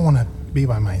 but I don't want to be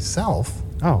by myself.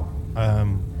 Oh,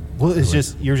 well,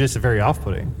 you're just very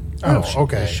off-putting. Oh,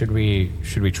 okay. Should we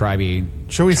try being...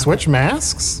 Should we switch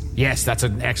masks? Yes, that's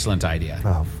an excellent idea.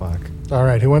 Oh, fuck. All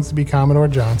right, who wants to be Commodore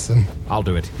Johnson? I'll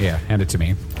do it. Here, hand it to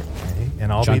me. Okay,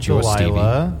 and I'll be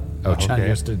Delilah. Oh,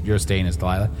 Chunt, you're staying as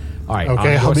Delilah. All right.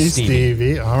 Okay, I'll be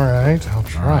Stevie. All right, I'll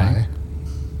try. Right.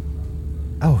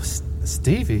 Oh,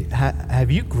 Stevie,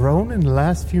 have you grown in the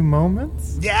last few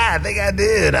moments? Yeah, I think I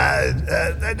did. I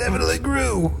definitely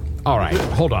grew. All right,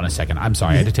 hold on a second. I'm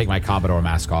sorry, I had to take my Commodore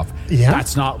mask off. Yeah?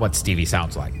 That's not what Stevie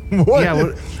sounds like. What?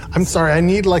 Yeah, I'm sorry. I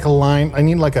need a line. I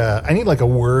need a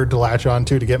word to latch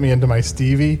onto to get me into my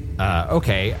Stevie.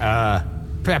 Okay.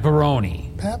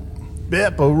 Pepperoni.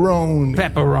 Pepperoni.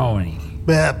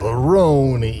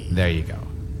 There you go.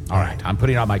 All right, I'm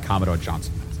putting on my Commodore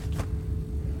Johnson.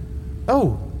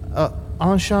 Oh,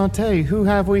 enchanté. Who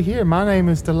have we here? My name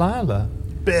is Delilah.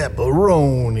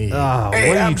 Pepperoni. Oh,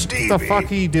 hey, I'm Stevie. What the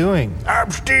fuck are you doing?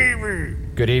 I'm Stevie.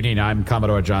 Good evening. I'm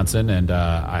Commodore Johnson, and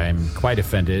I'm quite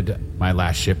offended. My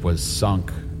last ship was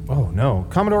sunk. Oh, no.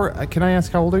 Commodore, can I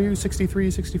ask how old are you? 63,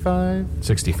 65?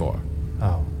 64.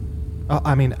 Oh.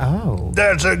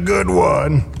 That's a good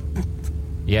one.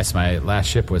 Yes, my last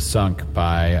ship was sunk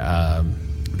by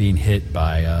being hit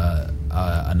by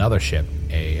another ship,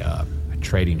 a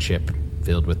trading ship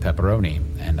filled with pepperoni,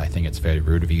 and I think it's very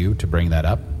rude of you to bring that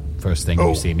up. First thing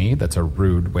you see me, that's a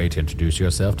rude way to introduce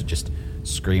yourself, to just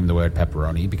scream the word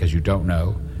pepperoni because you don't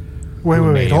know.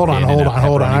 Wait, hold on.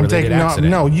 I'm taking...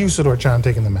 No, Usador-chan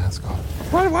taking the mask off.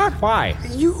 What What? Why?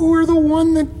 You were the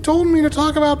one that told me to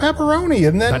talk about pepperoni,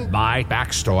 and then... But my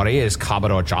backstory as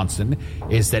Commodore Johnson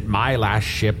is that my last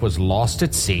ship was lost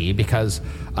at sea because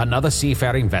another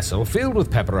seafaring vessel filled with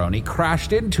pepperoni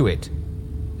crashed into it.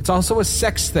 It's also a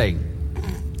sex thing.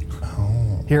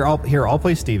 Oh. Here, I'll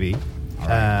play Stevie.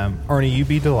 Right. Arnie, you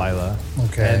be Delilah.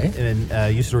 Okay. And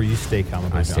Usador, you stay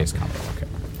Commodore. I stay as Commodore, okay.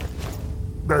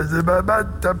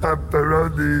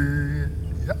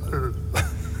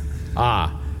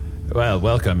 Well,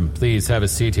 welcome. Please have a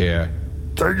seat here.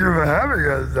 Thank you for having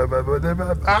us.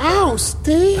 Oh,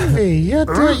 Stevie, you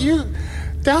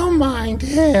don't mind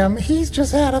him. He's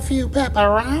just had a few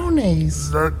pepperonis.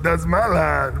 That's my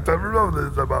line.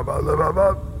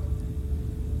 Pepperonis.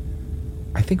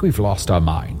 I think we've lost our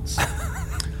minds.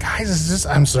 Guys,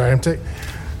 I'm sorry.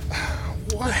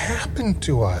 What happened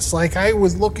to us? Like, I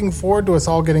was looking forward to us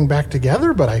all getting back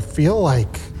together, but I feel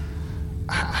like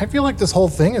this whole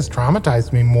thing has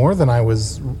traumatized me more than I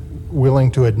was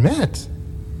willing to admit.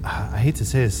 I hate to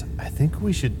say this. I think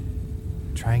we should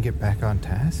try and get back on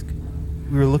task.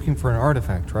 We were looking for an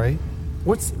artifact, right?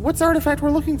 What's the artifact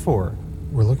we're looking for?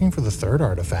 We're looking for the third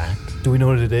artifact. Do we know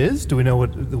what it is? Do we know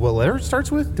what letter it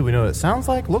starts with? Do we know what it sounds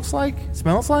like, looks like,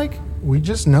 smells like? We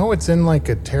just know it's in like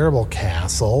a terrible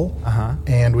castle.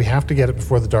 And we have to get it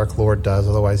before the Dark Lord does,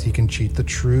 otherwise he can cheat the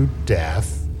true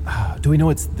death. Do we know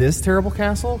it's this terrible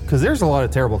castle? Because there's a lot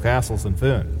of terrible castles in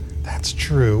Foon. That's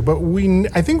true, but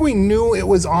I think we knew it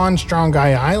was on Strong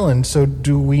Guy Island, so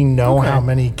do we know how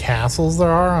many castles there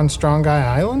are on Strong Guy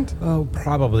Island? Oh,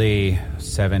 probably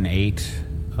 7, 8,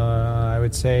 I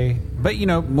would say. But,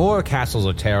 more castles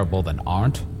are terrible than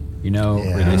aren't.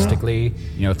 Realistically,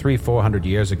 300-400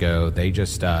 years ago, they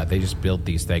just built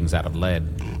these things out of lead.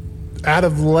 Out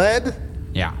of lead?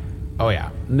 Yeah. Oh,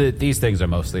 yeah. These things are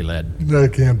mostly lead.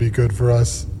 That can't be good for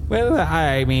us. Well,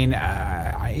 I mean,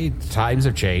 times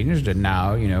have changed, and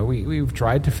now, we've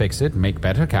tried to fix it and make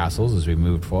better castles as we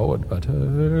moved forward, but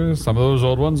some of those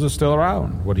old ones are still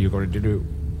around. What are you going to do?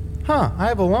 I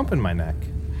have a lump in my neck.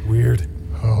 Weird.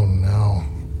 Oh, no.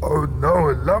 Oh, no,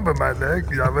 a lump in my neck.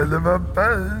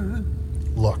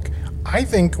 Look, I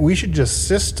think we should just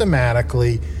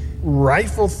systematically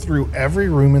rifle through every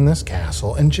room in this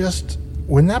castle and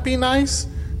wouldn't that be nice?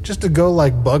 Just to go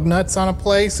like bug nuts on a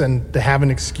place and to have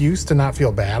an excuse to not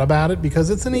feel bad about it because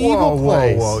it's an evil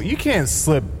place. Whoa. You can't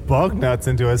slip bug nuts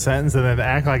into a sentence and then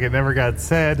act like it never got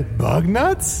said. Bug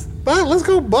nuts? But let's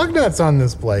go bug nuts on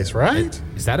this place, right?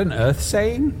 Is that an Earth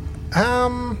saying?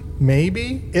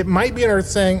 Maybe. It might be an Earth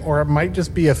saying, or it might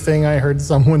just be a thing I heard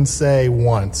someone say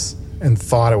once and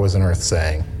thought it was an Earth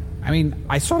saying. I mean,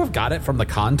 I sort of got it from the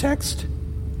context.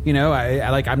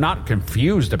 I'm not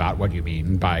confused about what you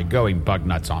mean by going bug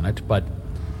nuts on it, but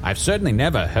I've certainly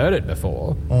never heard it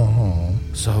before.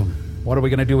 So, what are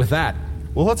we going to do with that?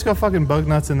 Well, let's go fucking bug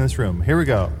nuts in this room. Here we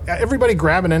go. Everybody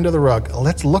grab an end of the rug.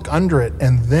 Let's look under it,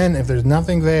 and then if there's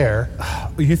nothing there...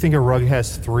 You think a rug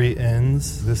has 3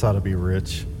 ends? This ought to be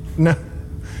rich. No.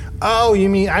 Oh, you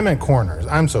mean... I meant corners.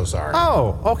 I'm so sorry.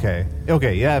 Oh, okay.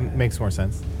 Okay, yeah, it makes more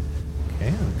sense.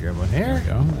 Okay, let's grab one here.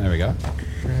 There we go.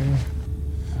 Okay.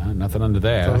 Nothing under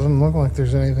there. Doesn't look like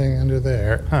there's anything under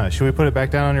there. Should we put it back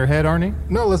down on your head, Arnie?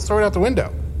 No, let's throw it out the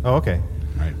window. Oh, okay.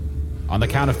 All right. On the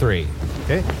count of 3.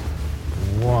 Okay.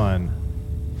 1,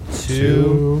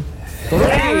 2,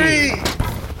 3.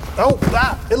 Oh,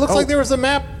 it looks like there was a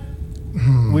map.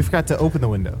 We forgot to open the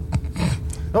window.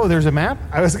 Oh, there's a map?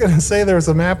 I was going to say there was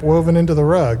a map woven into the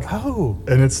rug. Oh.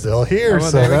 And it's still here.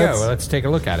 Well, there we go. Well, let's take a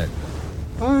look at it.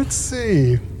 Let's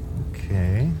see.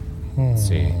 Okay. Let's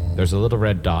see. There's a little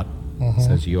red dot that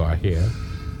says you are here.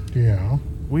 Yeah.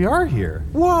 We are here.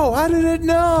 Whoa, how did it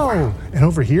know? And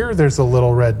over here, there's a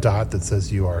little red dot that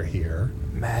says you are here.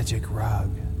 Magic rug.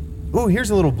 Oh, here's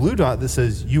a little blue dot that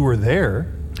says you were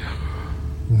there.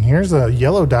 And here's a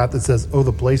yellow dot that says, oh,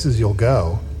 the places you'll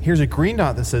go. Here's a green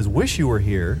dot that says wish you were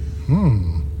here. We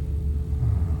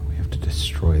have to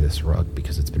destroy this rug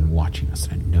because it's been watching us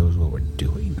and it knows what we're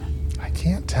doing. I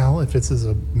can't tell if this is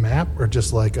a map or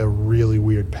just like a really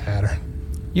weird pattern.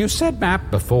 You said map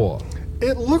before.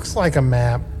 It looks like a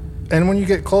map. And when you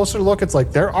get closer to look, it's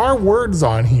like there are words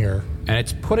on here. And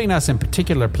it's putting us in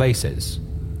particular places.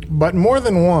 But more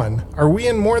than one. Are we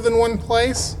in more than one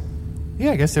place?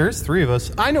 Yeah, I guess there is 3 of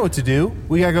us. I know what to do.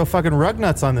 We gotta go fucking rug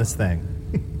nuts on this thing.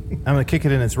 I'm gonna kick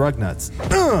it in its rug nuts.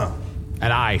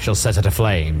 And I shall set it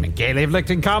aflame. Gaily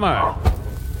Vlichten Kammer.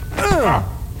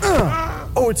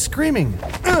 Oh, it's screaming.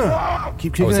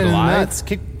 Keep kicking it in the nuts.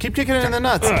 Keep kicking it in the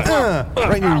nuts.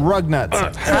 Right in your rug nuts.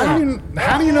 How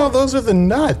do you know those are the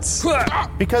nuts?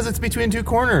 Because it's between 2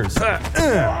 corners.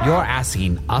 You're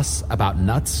asking us about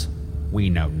nuts? we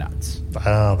know nuts.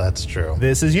 Oh, that's true.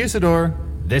 This is Usador.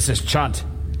 This is Chunt.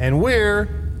 And we're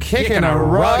kicking a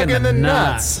rug in the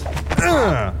nuts.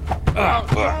 I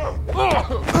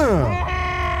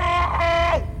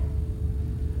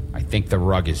think the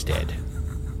rug is dead.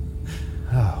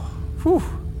 Oh, whew.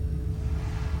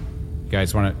 You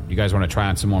guys want to try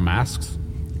on some more masks?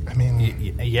 I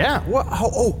mean, yeah. What?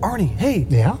 Oh, Arnie. Hey.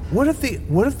 Yeah. What if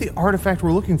the artifact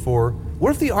we're looking for?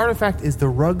 What if the artifact is the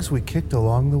rugs we kicked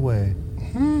along the way?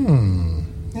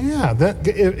 Yeah.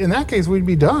 In that case, we'd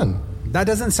be done. That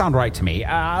doesn't sound right to me.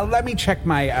 Let me check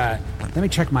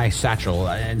my satchel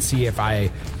and see if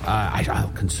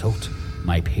I'll consult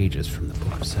my pages from the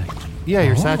book of sight. Yeah,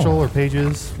 your satchel or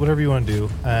pages, whatever you want to do.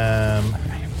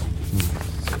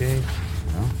 Okay.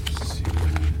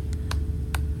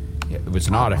 Yeah, it was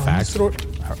an artifact.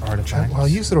 Artifact. Well,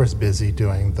 Usador's busy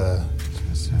doing the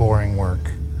boring work.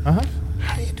 Uh-huh.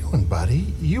 How you doing,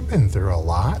 buddy? You've been through a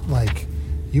lot. Like,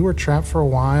 you were trapped for a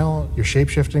while. Your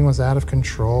shapeshifting was out of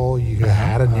control. You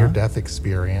had a near-death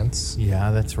experience.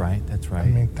 Yeah, that's right. I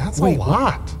mean, that's a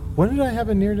lot. When did I have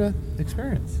a near-death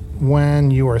experience?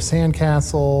 When you were a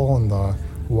sandcastle and the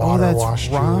water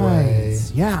washed you away.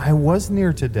 Yeah, I was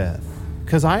near to death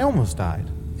because I almost died.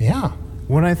 Yeah.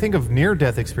 When I think of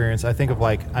near-death experience, I think of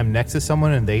like I'm next to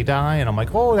someone and they die, and I'm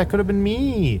like, oh, that could have been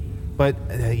me. But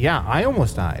yeah, I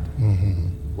almost died.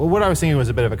 Mm-hmm. Well, what I was thinking was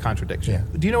a bit of a contradiction. Yeah.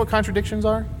 Do you know what contradictions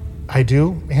are? I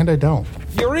do, and I don't.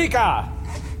 Eureka!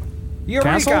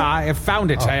 Castle? I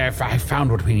found it. Oh. I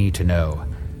found what we need to know.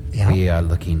 Yeah. We are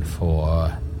looking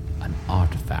for an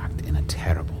artifact in a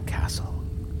terrible castle.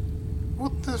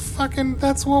 What the fucking...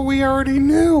 That's what we already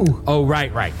knew. Oh,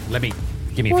 right. Give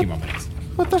me a few more minutes.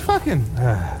 What the fucking?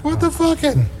 What the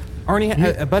fucking?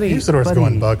 Arnie, buddy. Usador's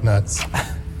going bug nuts.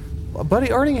 Buddy,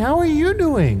 Arnie, how are you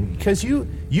doing? Because you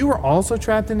were also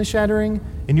trapped in the Shattering,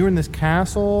 and you were in this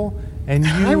castle, and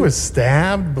I was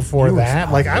stabbed before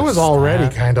that. Like, I was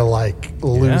already kind of like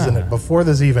losing it before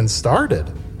this even started.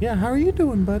 Yeah, how are you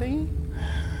doing, buddy?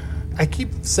 I keep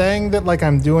saying that like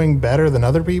I'm doing better than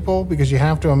other people because you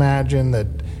have to imagine that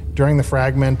during the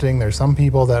fragmenting, there's some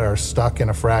people that are stuck in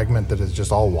a fragment that is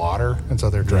just all water, and so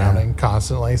they're drowning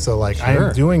constantly. So like I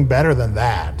am doing better than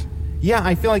that. Yeah,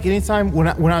 I feel like anytime when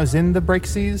I was in the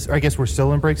Breakseas, or I guess we're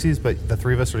still in Breakseas, but the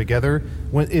three of us are together.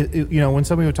 When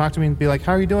somebody would talk to me and be like,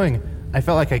 "How are you doing?" I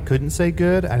felt like I couldn't say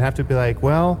good. I'd have to be like,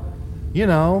 "Well,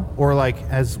 or like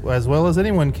as well as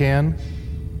anyone can."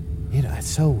 It's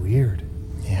so weird.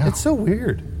 Yeah, it's so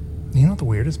weird. You know what the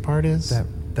weirdest part is? That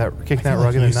kick that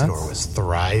rug in the nuts. Usador was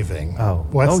thriving. Oh,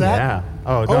 what's that? Yeah.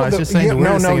 Oh no, I was just saying the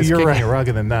weirdest thing is kicking a rug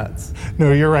in the nuts.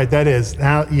 No, you're right. That is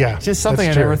now. Yeah, just something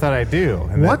I never thought I'd do.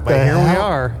 But here we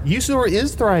are. Usador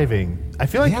is thriving. I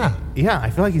feel like I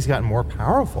feel like he's gotten more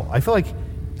powerful. I feel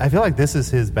like this is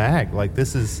his bag. Like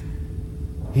he's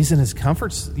in his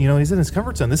comforts. He's in his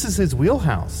comfort zone. This is his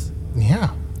wheelhouse.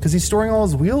 Yeah. Because he's storing all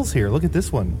his wheels here. Look at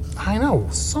this one. I know.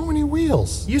 So many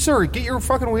wheels. Usador, get your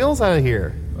fucking wheels out of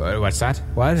here. What's that?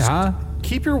 What? Huh?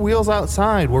 Keep your wheels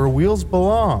outside where wheels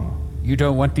belong. You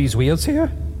don't want these wheels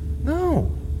here?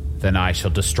 No. Then I shall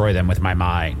destroy them with my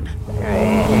mind.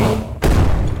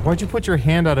 Why'd you put your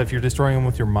hand out if you're destroying them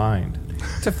with your mind?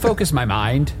 To focus my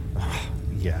mind.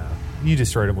 Yeah. You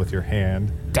destroyed them with your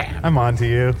hand. Damn. I'm on to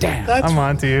you. Damn. I'm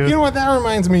on to you. You know what? That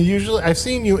reminds me. Usually, I've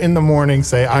seen you in the morning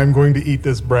say, "I'm going to eat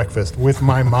this breakfast with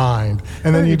my mind,"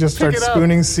 and then you just start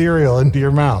spooning cereal into your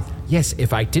mouth. Yes,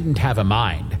 if I didn't have a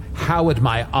mind, how would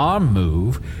my arm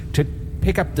move to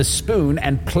pick up the spoon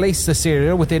and place the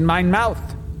cereal within my mouth?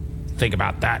 Think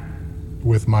about that.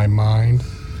 With my mind.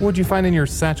 What'd you find in your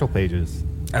satchel pages?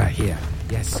 Here.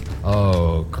 Yes.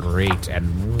 Oh, great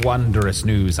and wondrous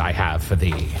news I have for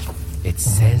thee. It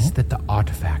says that the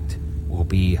artifact will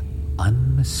be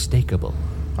unmistakable.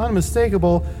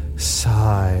 Unmistakable?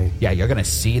 Sigh. Yeah, you're going to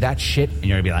see that shit and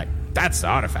you're going to be like, that's the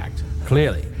artifact.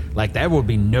 Clearly. Like, there will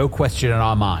be no question in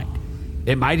our mind.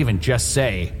 It might even just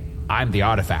say, I'm the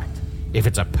artifact. If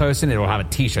it's a person, it will have a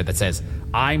t-shirt that says,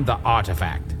 I'm the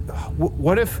artifact.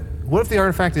 What if the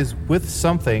artifact is with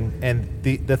something and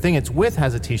the thing it's with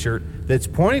has a t-shirt that's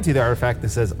pointing to the artifact that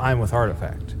says, I'm with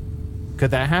artifact?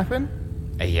 Could that happen?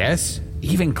 Yes.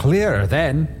 Even clearer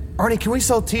then. Arnie, can we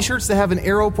sell t-shirts that have an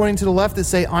arrow pointing to the left that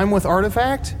say, I'm with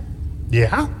artifact?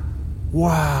 Yeah.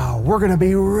 Wow, we're going to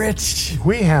be rich.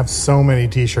 We have so many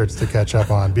t-shirts to catch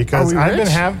up on because I've been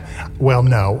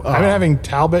having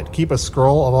Talbot keep a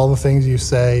scroll of all the things you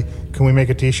say. Can we make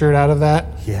a t-shirt out of that?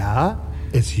 Yeah.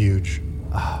 It's huge.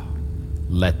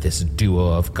 Let this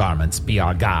duo of garments be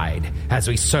our guide as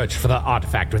we search for the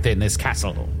artifact within this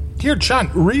castle. Here, Chun,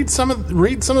 read some of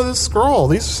this scroll.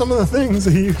 These are some of the things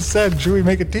that you said. Should we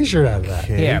make a T-shirt out of that?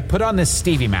 Okay. Here, put on this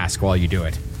Stevie mask while you do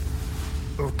it.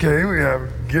 Okay, we have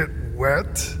Get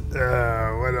Wet.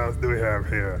 What else do we have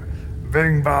here?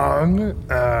 Bing Bong.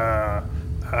 I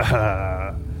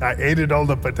ate it all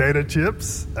the potato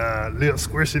chips. Little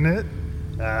squishing it.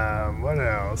 What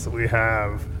else? We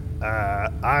have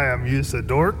I am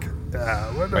Usadork.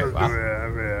 What else do we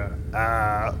have here?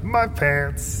 My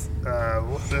pants.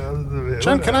 What else do we have?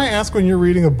 Chun, can I ask, when you're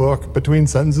reading a book between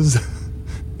sentences?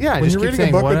 Yeah, when you're reading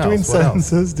a book between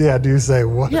sentences, do you say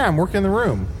what? Yeah, I'm working the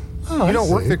room. Oh, you don't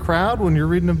work the crowd when you're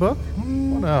reading a book?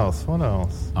 What else?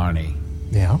 Arnie.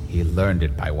 Yeah? He learned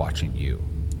it by watching you.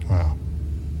 Wow.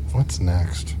 What's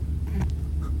next?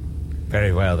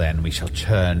 Very well, then. We shall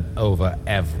turn over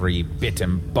every bit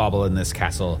and bauble in this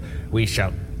castle. We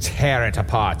shall tear it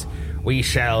apart. We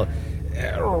shall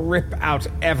rip out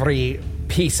every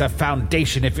piece of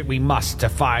foundation if we must to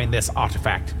find this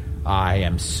artifact. I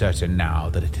am certain now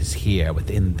that it is here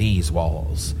within these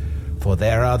walls. For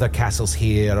there are other castles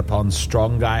here upon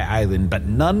Strong Guy Island, but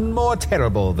none more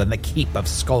terrible than the keep of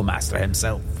Skullmaster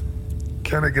himself.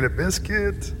 Can I get a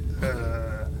biscuit?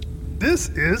 This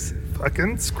is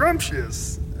fucking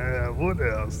scrumptious. What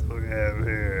else do we have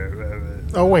here?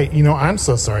 Oh, wait. I'm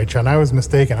so sorry, Chun. I was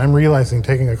mistaken. I'm realizing,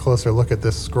 taking a closer look at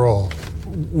this scroll,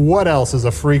 what else is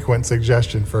a frequent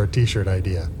suggestion for a T-shirt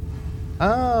idea?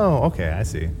 Oh, okay. I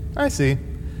see.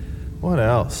 What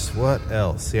else?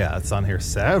 Yeah, it's on here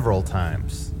several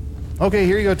times. Okay,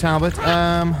 here you go, Talbot.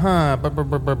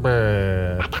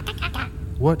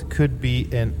 What could be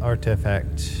an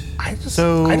artifact? I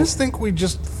just think we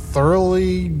just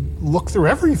thoroughly look through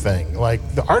everything.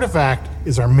 Like, the artifact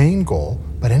is our main goal,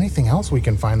 but anything else we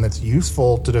can find that's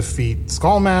useful to defeat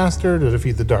Skullmaster, to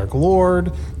defeat the Dark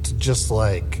Lord, to just,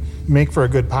 make for a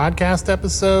good podcast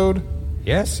episode.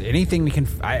 Yes, anything we can...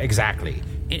 exactly.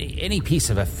 Any piece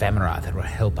of ephemera that will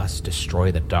help us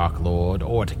destroy the Dark Lord,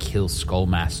 or to kill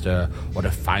Skullmaster, or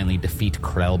to finally defeat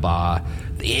Krellbar.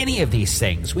 Any of these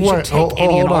things. We should take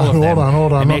any and all of them.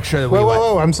 Hold on. And make sure that we...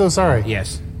 Whoa, I'm so sorry.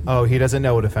 Yes. Oh, he doesn't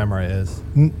know what ephemera is.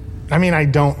 I mean, I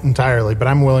don't entirely, but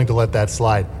I'm willing to let that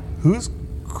slide. Who's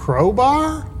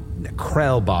Crowbar?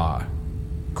 Krellbar.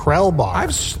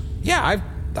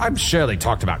 I've surely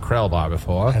talked about Krellbar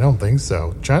before. I don't think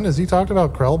so. Chun, has he talked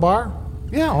about Krellbar?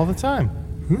 Yeah, all the time.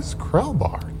 Who's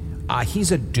Krellbar?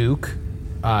 He's a duke,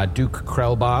 Duke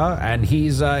Krellbar, and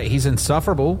he's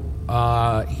insufferable.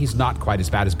 He's not quite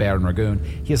as bad as Baron Ragoon.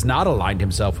 He has not aligned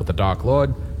himself with the Dark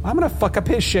Lord. I'm gonna fuck up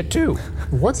his shit too.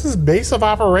 What's his base of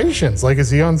operations? Is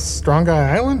he on Strong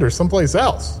Guy Island or someplace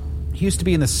else? He used to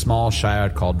be in this small shire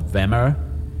called Vemer,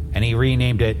 and he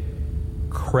renamed it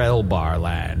Krellbar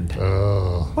Land.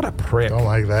 Oh. What a prick. Don't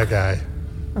like that guy.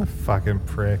 What a fucking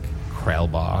prick.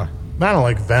 Krellbar. I don't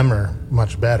like Vemer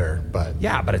much better, but...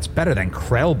 Yeah, but it's better than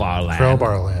Krellbar Land.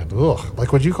 Krellbar Land.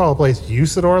 Ugh. Would you call a place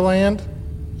Usador Land?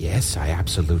 Yes, I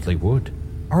absolutely would.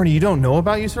 Arnie, you don't know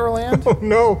about Usador Land? Oh,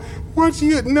 no. What's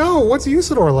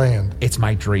Usador Land? It's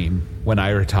my dream when I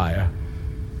retire.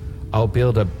 I'll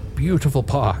build a beautiful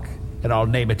park, and I'll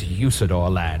name it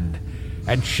Usador Land.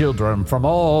 And children from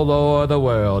all over the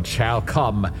world shall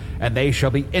come, and they shall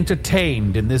be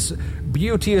entertained in this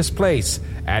beauteous place,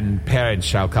 and parents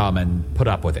shall come and put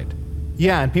up with it.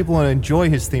 Yeah, and people will enjoy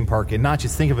his theme park and not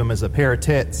just think of him as a pair of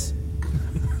tits.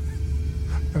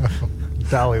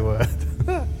 Dollywood.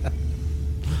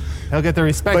 He'll get the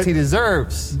respect he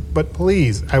deserves. But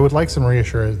please, I would like some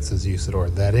reassurances,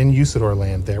 Usador, that in Usador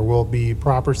Land there will be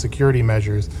proper security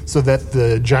measures so that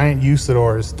the giant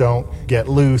Usadors don't get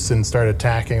loose and start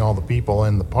attacking all the people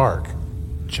in the park.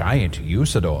 Giant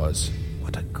Usadors?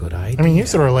 What a good idea. I mean,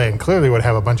 Usador Land clearly would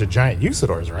have a bunch of giant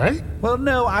Usadors, right? Well,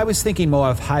 no, I was thinking more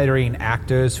of hiring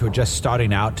actors who are just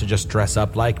starting out to just dress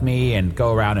up like me and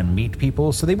go around and meet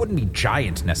people, so they wouldn't be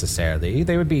giant necessarily.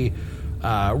 They would be...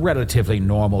 relatively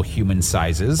normal human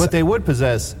sizes. But they would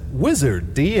possess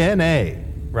wizard DNA,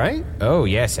 right? Oh,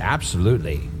 yes,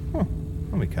 absolutely.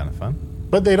 That'd be kind of fun.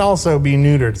 But they'd also be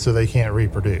neutered so they can't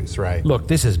reproduce, right? Look,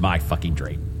 this is my fucking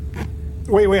dream.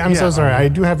 Wait, I'm so sorry. I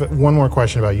do have one more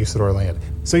question about Usador Land.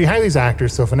 So you hire these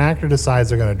actors, so if an actor decides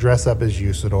they're going to dress up as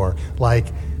Usador,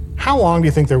 how long do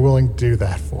you think they're willing to do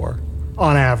that for,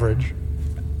 on average?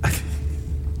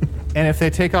 And if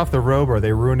they take off the robe, are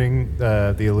they ruining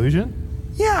the illusion?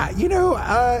 Yeah,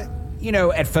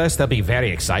 at first they'll be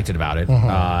very excited about it.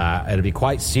 Mm-hmm.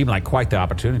 It'll seem like quite the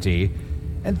opportunity.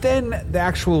 And then the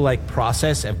actual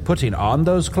process of putting on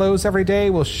those clothes every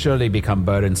day will surely become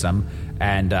burdensome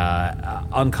and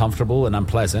uncomfortable and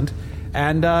unpleasant.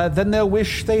 And then they'll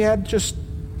wish they had just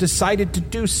decided to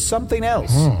do something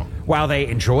else. While they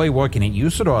enjoy working at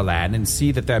Usador Land and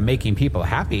see that they're making people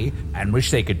happy and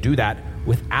wish they could do that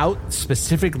without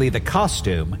specifically the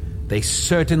costume, they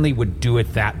certainly would do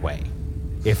it that way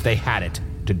if they had it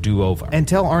to do over. And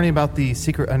tell Arnie about the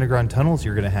secret underground tunnels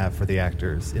you're going to have for the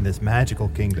actors in this magical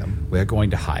kingdom. We're going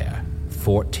to hire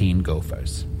 14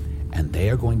 gophers, and they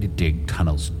are going to dig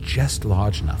tunnels just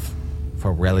large enough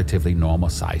for relatively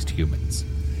normal-sized humans.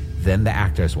 Then the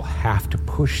actors will have to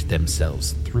push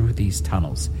themselves through these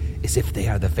tunnels as if they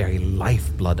are the very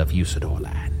lifeblood of Usador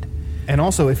Land. And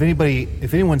also, if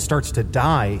anyone starts to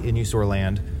die in Usador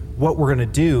Land, what we're going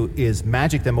to do is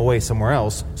magic them away somewhere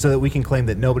else so that we can claim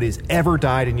that nobody's ever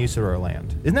died in Usador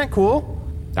Land. Isn't that cool?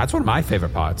 That's one of my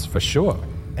favorite parts, for sure.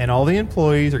 And all the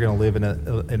employees are going to live in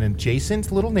an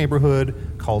adjacent little neighborhood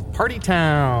called Party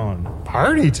Town.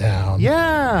 Party Town?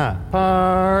 Yeah,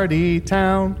 Party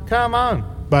Town. Come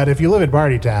on. But if you live at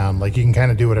Party Town, like, you can kind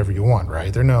of do whatever you want,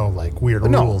 right? There are no, like, weird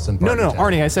rules in Party Town. No,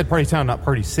 Arnie, I said Party Town, not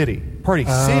Party City. Party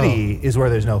City is where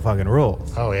there's no fucking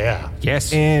rules. Oh, yeah.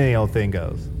 Yes. Any old thing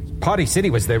goes. Party City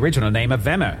was the original name of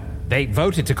Vemmer. They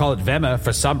voted to call it Vemmer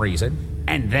for some reason.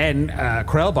 And then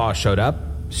Krellbar showed up,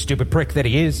 stupid prick that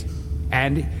he is,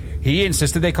 and he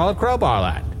insisted they call it Krellbar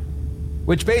Land,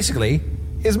 which basically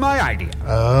is my idea.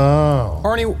 Oh.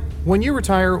 Arnie, when you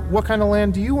retire, what kind of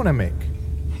land do you want to make?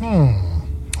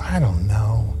 I don't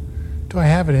know. Do I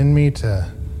have it in me to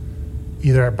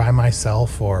either by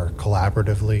myself or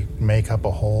collaboratively make up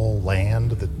a whole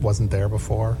land that wasn't there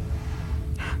before?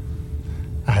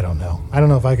 I don't know. I don't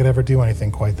know if I could ever do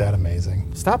anything quite that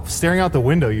amazing. Stop staring out the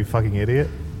window, you fucking idiot.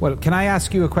 Well, can I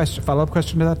ask you a follow-up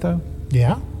question to that, though?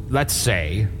 Yeah? Let's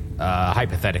say,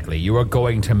 hypothetically, you were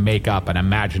going to make up an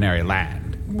imaginary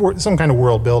land. Some kind of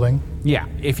world building. Yeah.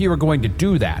 If you were going to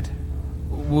do that,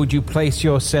 would you place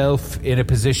yourself in a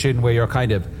position where you're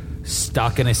kind of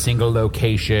stuck in a single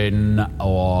location,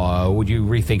 or would you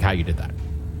rethink how you did that?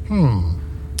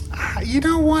 You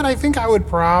know what? I think I would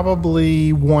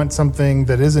probably want something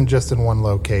that isn't just in one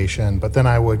location, but then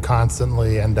I would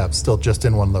constantly end up still just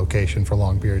in one location for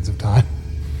long periods of time.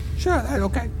 Sure.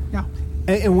 Okay. Yeah.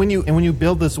 And when you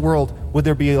build this world, would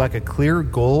there be like a clear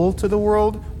goal to the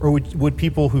world, or would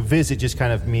people who visit just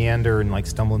kind of meander and like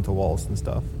stumble into walls and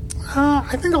stuff?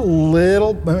 I think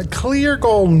a clear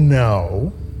goal,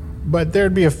 no. But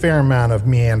there'd be a fair amount of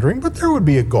meandering, but there would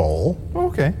be a goal.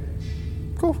 Okay.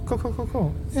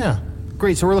 Cool. Yeah.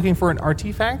 Great, so we're looking for an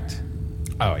artifact?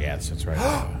 Oh, yes, that's right.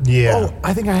 Yeah. Oh,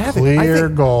 I think I have Clear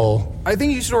goal. I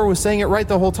think Usador was saying it right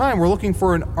the whole time. We're looking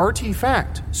for an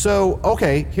artifact. So,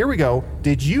 okay, here we go.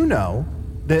 Did you know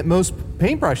that most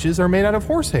paintbrushes are made out of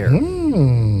horsehair?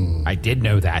 I did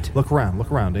know that. Look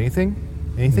around. Anything?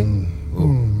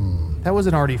 That was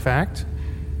an artifact.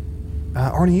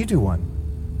 Arnie, you do one.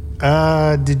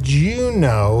 Did you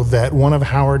know that one of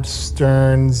Howard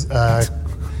Stern's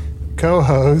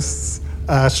co-hosts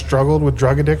struggled with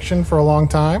drug addiction for a long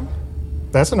time?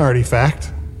 That's an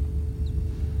artifact.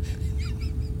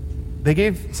 They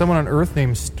gave someone on Earth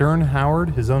named Stern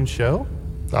Howard his own show?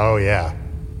 Oh, yeah.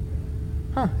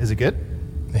 Huh, is it good?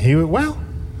 It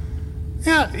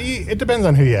depends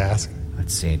on who you ask.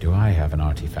 Let's see, do I have an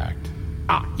artifact?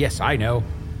 Ah, yes, I know.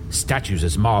 Statues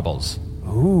as marbles.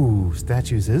 Ooh,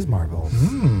 statues is marbles.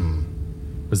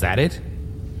 Was that it?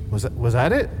 Was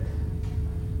that it?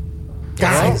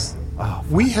 Guys,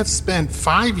 we have spent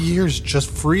 5 years just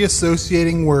free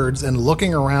associating words and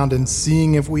looking around and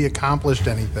seeing if we accomplished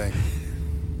anything.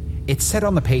 It said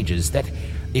on the pages that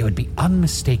it would be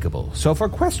unmistakable, so if we're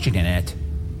questioning it,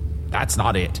 that's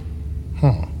not it.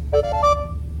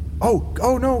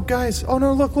 Oh no, guys. Oh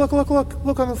no, look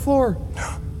on the floor.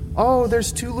 Oh,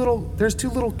 there's two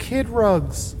little kid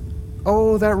rugs.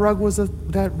 Oh, that rug was a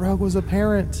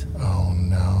parent. Oh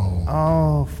no.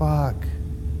 Oh fuck.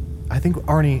 I think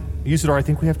Usador, I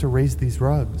think we have to raise these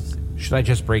rugs. Should I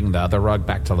just bring the other rug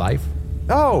back to life?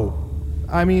 Oh,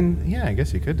 I mean, yeah, I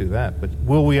guess you could do that, but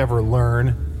will we ever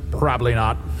learn? Probably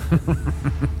not.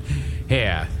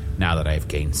 Here, now that I've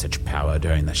gained such power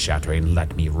during the shattering,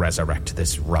 let me resurrect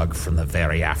this rug from the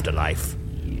very afterlife.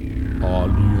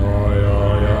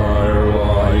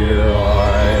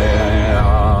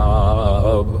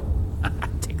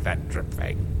 Take that,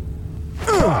 Dripfang.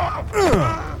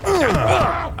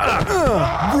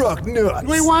 Rug nuts.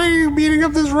 Wait, why are you beating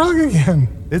up this rug again?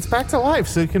 It's back to life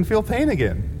so you can feel pain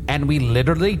again. And we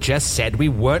literally just said we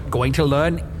weren't going to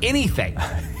learn anything.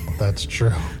 That's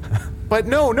true. But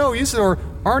no, Usador,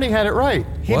 Arnie had it right.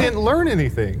 He didn't learn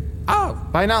anything. Oh.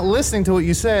 By not listening to what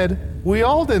you said, we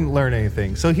all didn't learn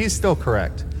anything, so he's still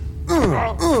correct.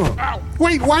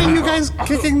 Wait, why are you guys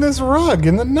kicking this rug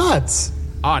in the nuts?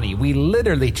 Arnie, we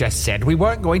literally just said we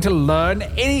weren't going to learn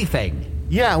anything.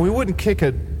 Yeah, we wouldn't kick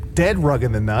a dead rug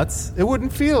in the nuts. It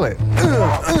wouldn't feel it.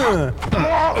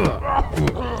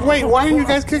 Wait, why are you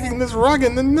guys kicking this rug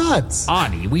in the nuts?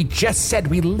 Arnie, we just said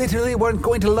we literally weren't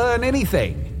going to learn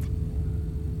anything.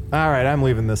 All right, I'm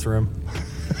leaving this room.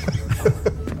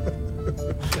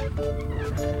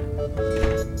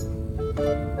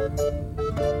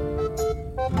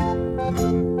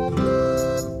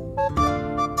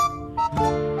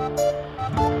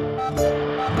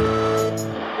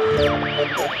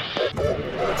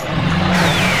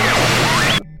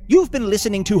 You've been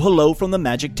listening to Hello from the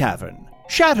Magic Tavern,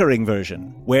 Shattering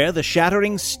version, where the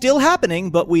shattering's still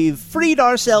happening, but we've freed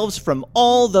ourselves from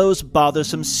all those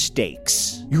bothersome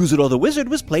stakes. Yuzuru the Wizard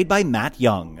was played by Matt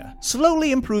Young,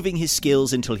 slowly improving his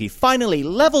skills until he finally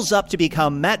levels up to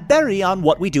become Matt Berry on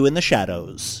What We Do in the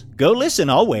Shadows. Go listen,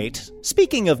 I'll wait.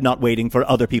 Speaking of not waiting for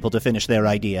other people to finish their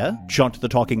idea, Chunt the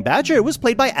Talking Badger was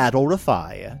played by Adol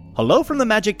Rafai. Hello from the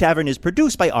Magic Tavern is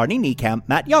produced by Arnie Niekamp,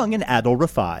 Matt Young, and Adol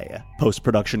Rafai.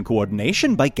 Post-production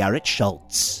coordination by Garrett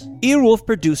Schultz. Earwolf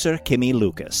producer Kimmy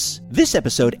Lucas. This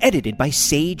episode edited by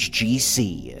Sage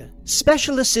GC.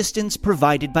 Special assistance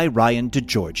provided by Ryan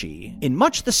DeGiorgi. In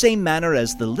much the same manner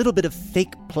as the little bit of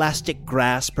fake plastic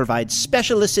grass provides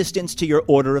special assistance to your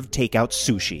order of takeout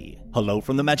sushi. Hello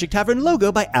from the Magic Tavern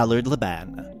logo by Allard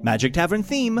Laban. Magic Tavern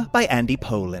theme by Andy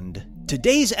Poland.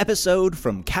 Today's episode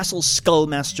from Castle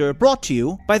Skullmaster brought to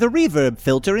you by the Reverb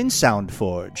Filter in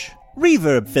SoundForge.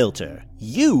 Reverb Filter,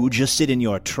 you just sit in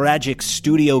your tragic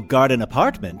studio garden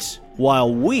apartment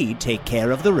while we take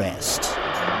care of the rest.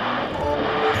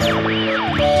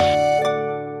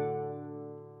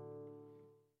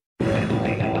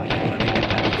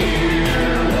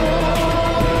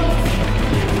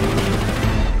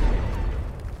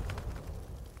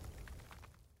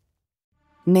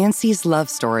 Nancy's love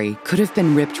story could have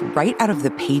been ripped right out of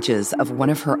the pages of one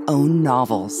of her own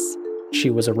novels. She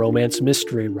was a romance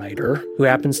mystery writer who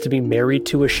happens to be married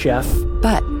to a chef.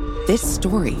 But this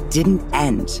story didn't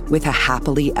end with a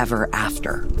happily ever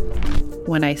after.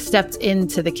 When I stepped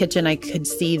into the kitchen, I could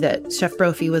see that Chef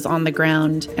Brophy was on the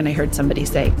ground, and I heard somebody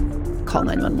say, "Call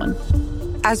 911."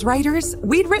 As writers,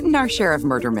 we'd written our share of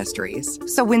murder mysteries.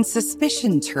 So when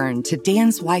suspicion turned to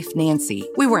Dan's wife, Nancy,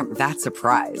 we weren't that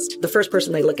surprised. The first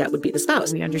person they look at would be the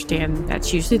spouse. We understand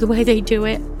that's usually the way they do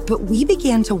it. But we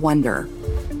began to wonder,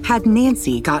 had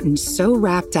Nancy gotten so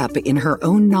wrapped up in her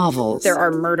own novels... There are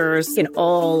murders in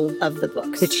all of the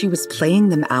books. ...that she was playing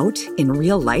them out in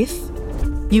real life?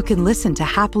 You can listen to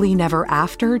Happily Never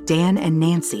After, Dan and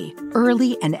Nancy,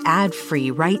 early and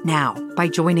ad-free right now by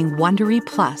joining Wondery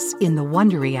Plus in the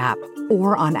Wondery app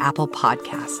or on Apple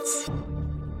Podcasts.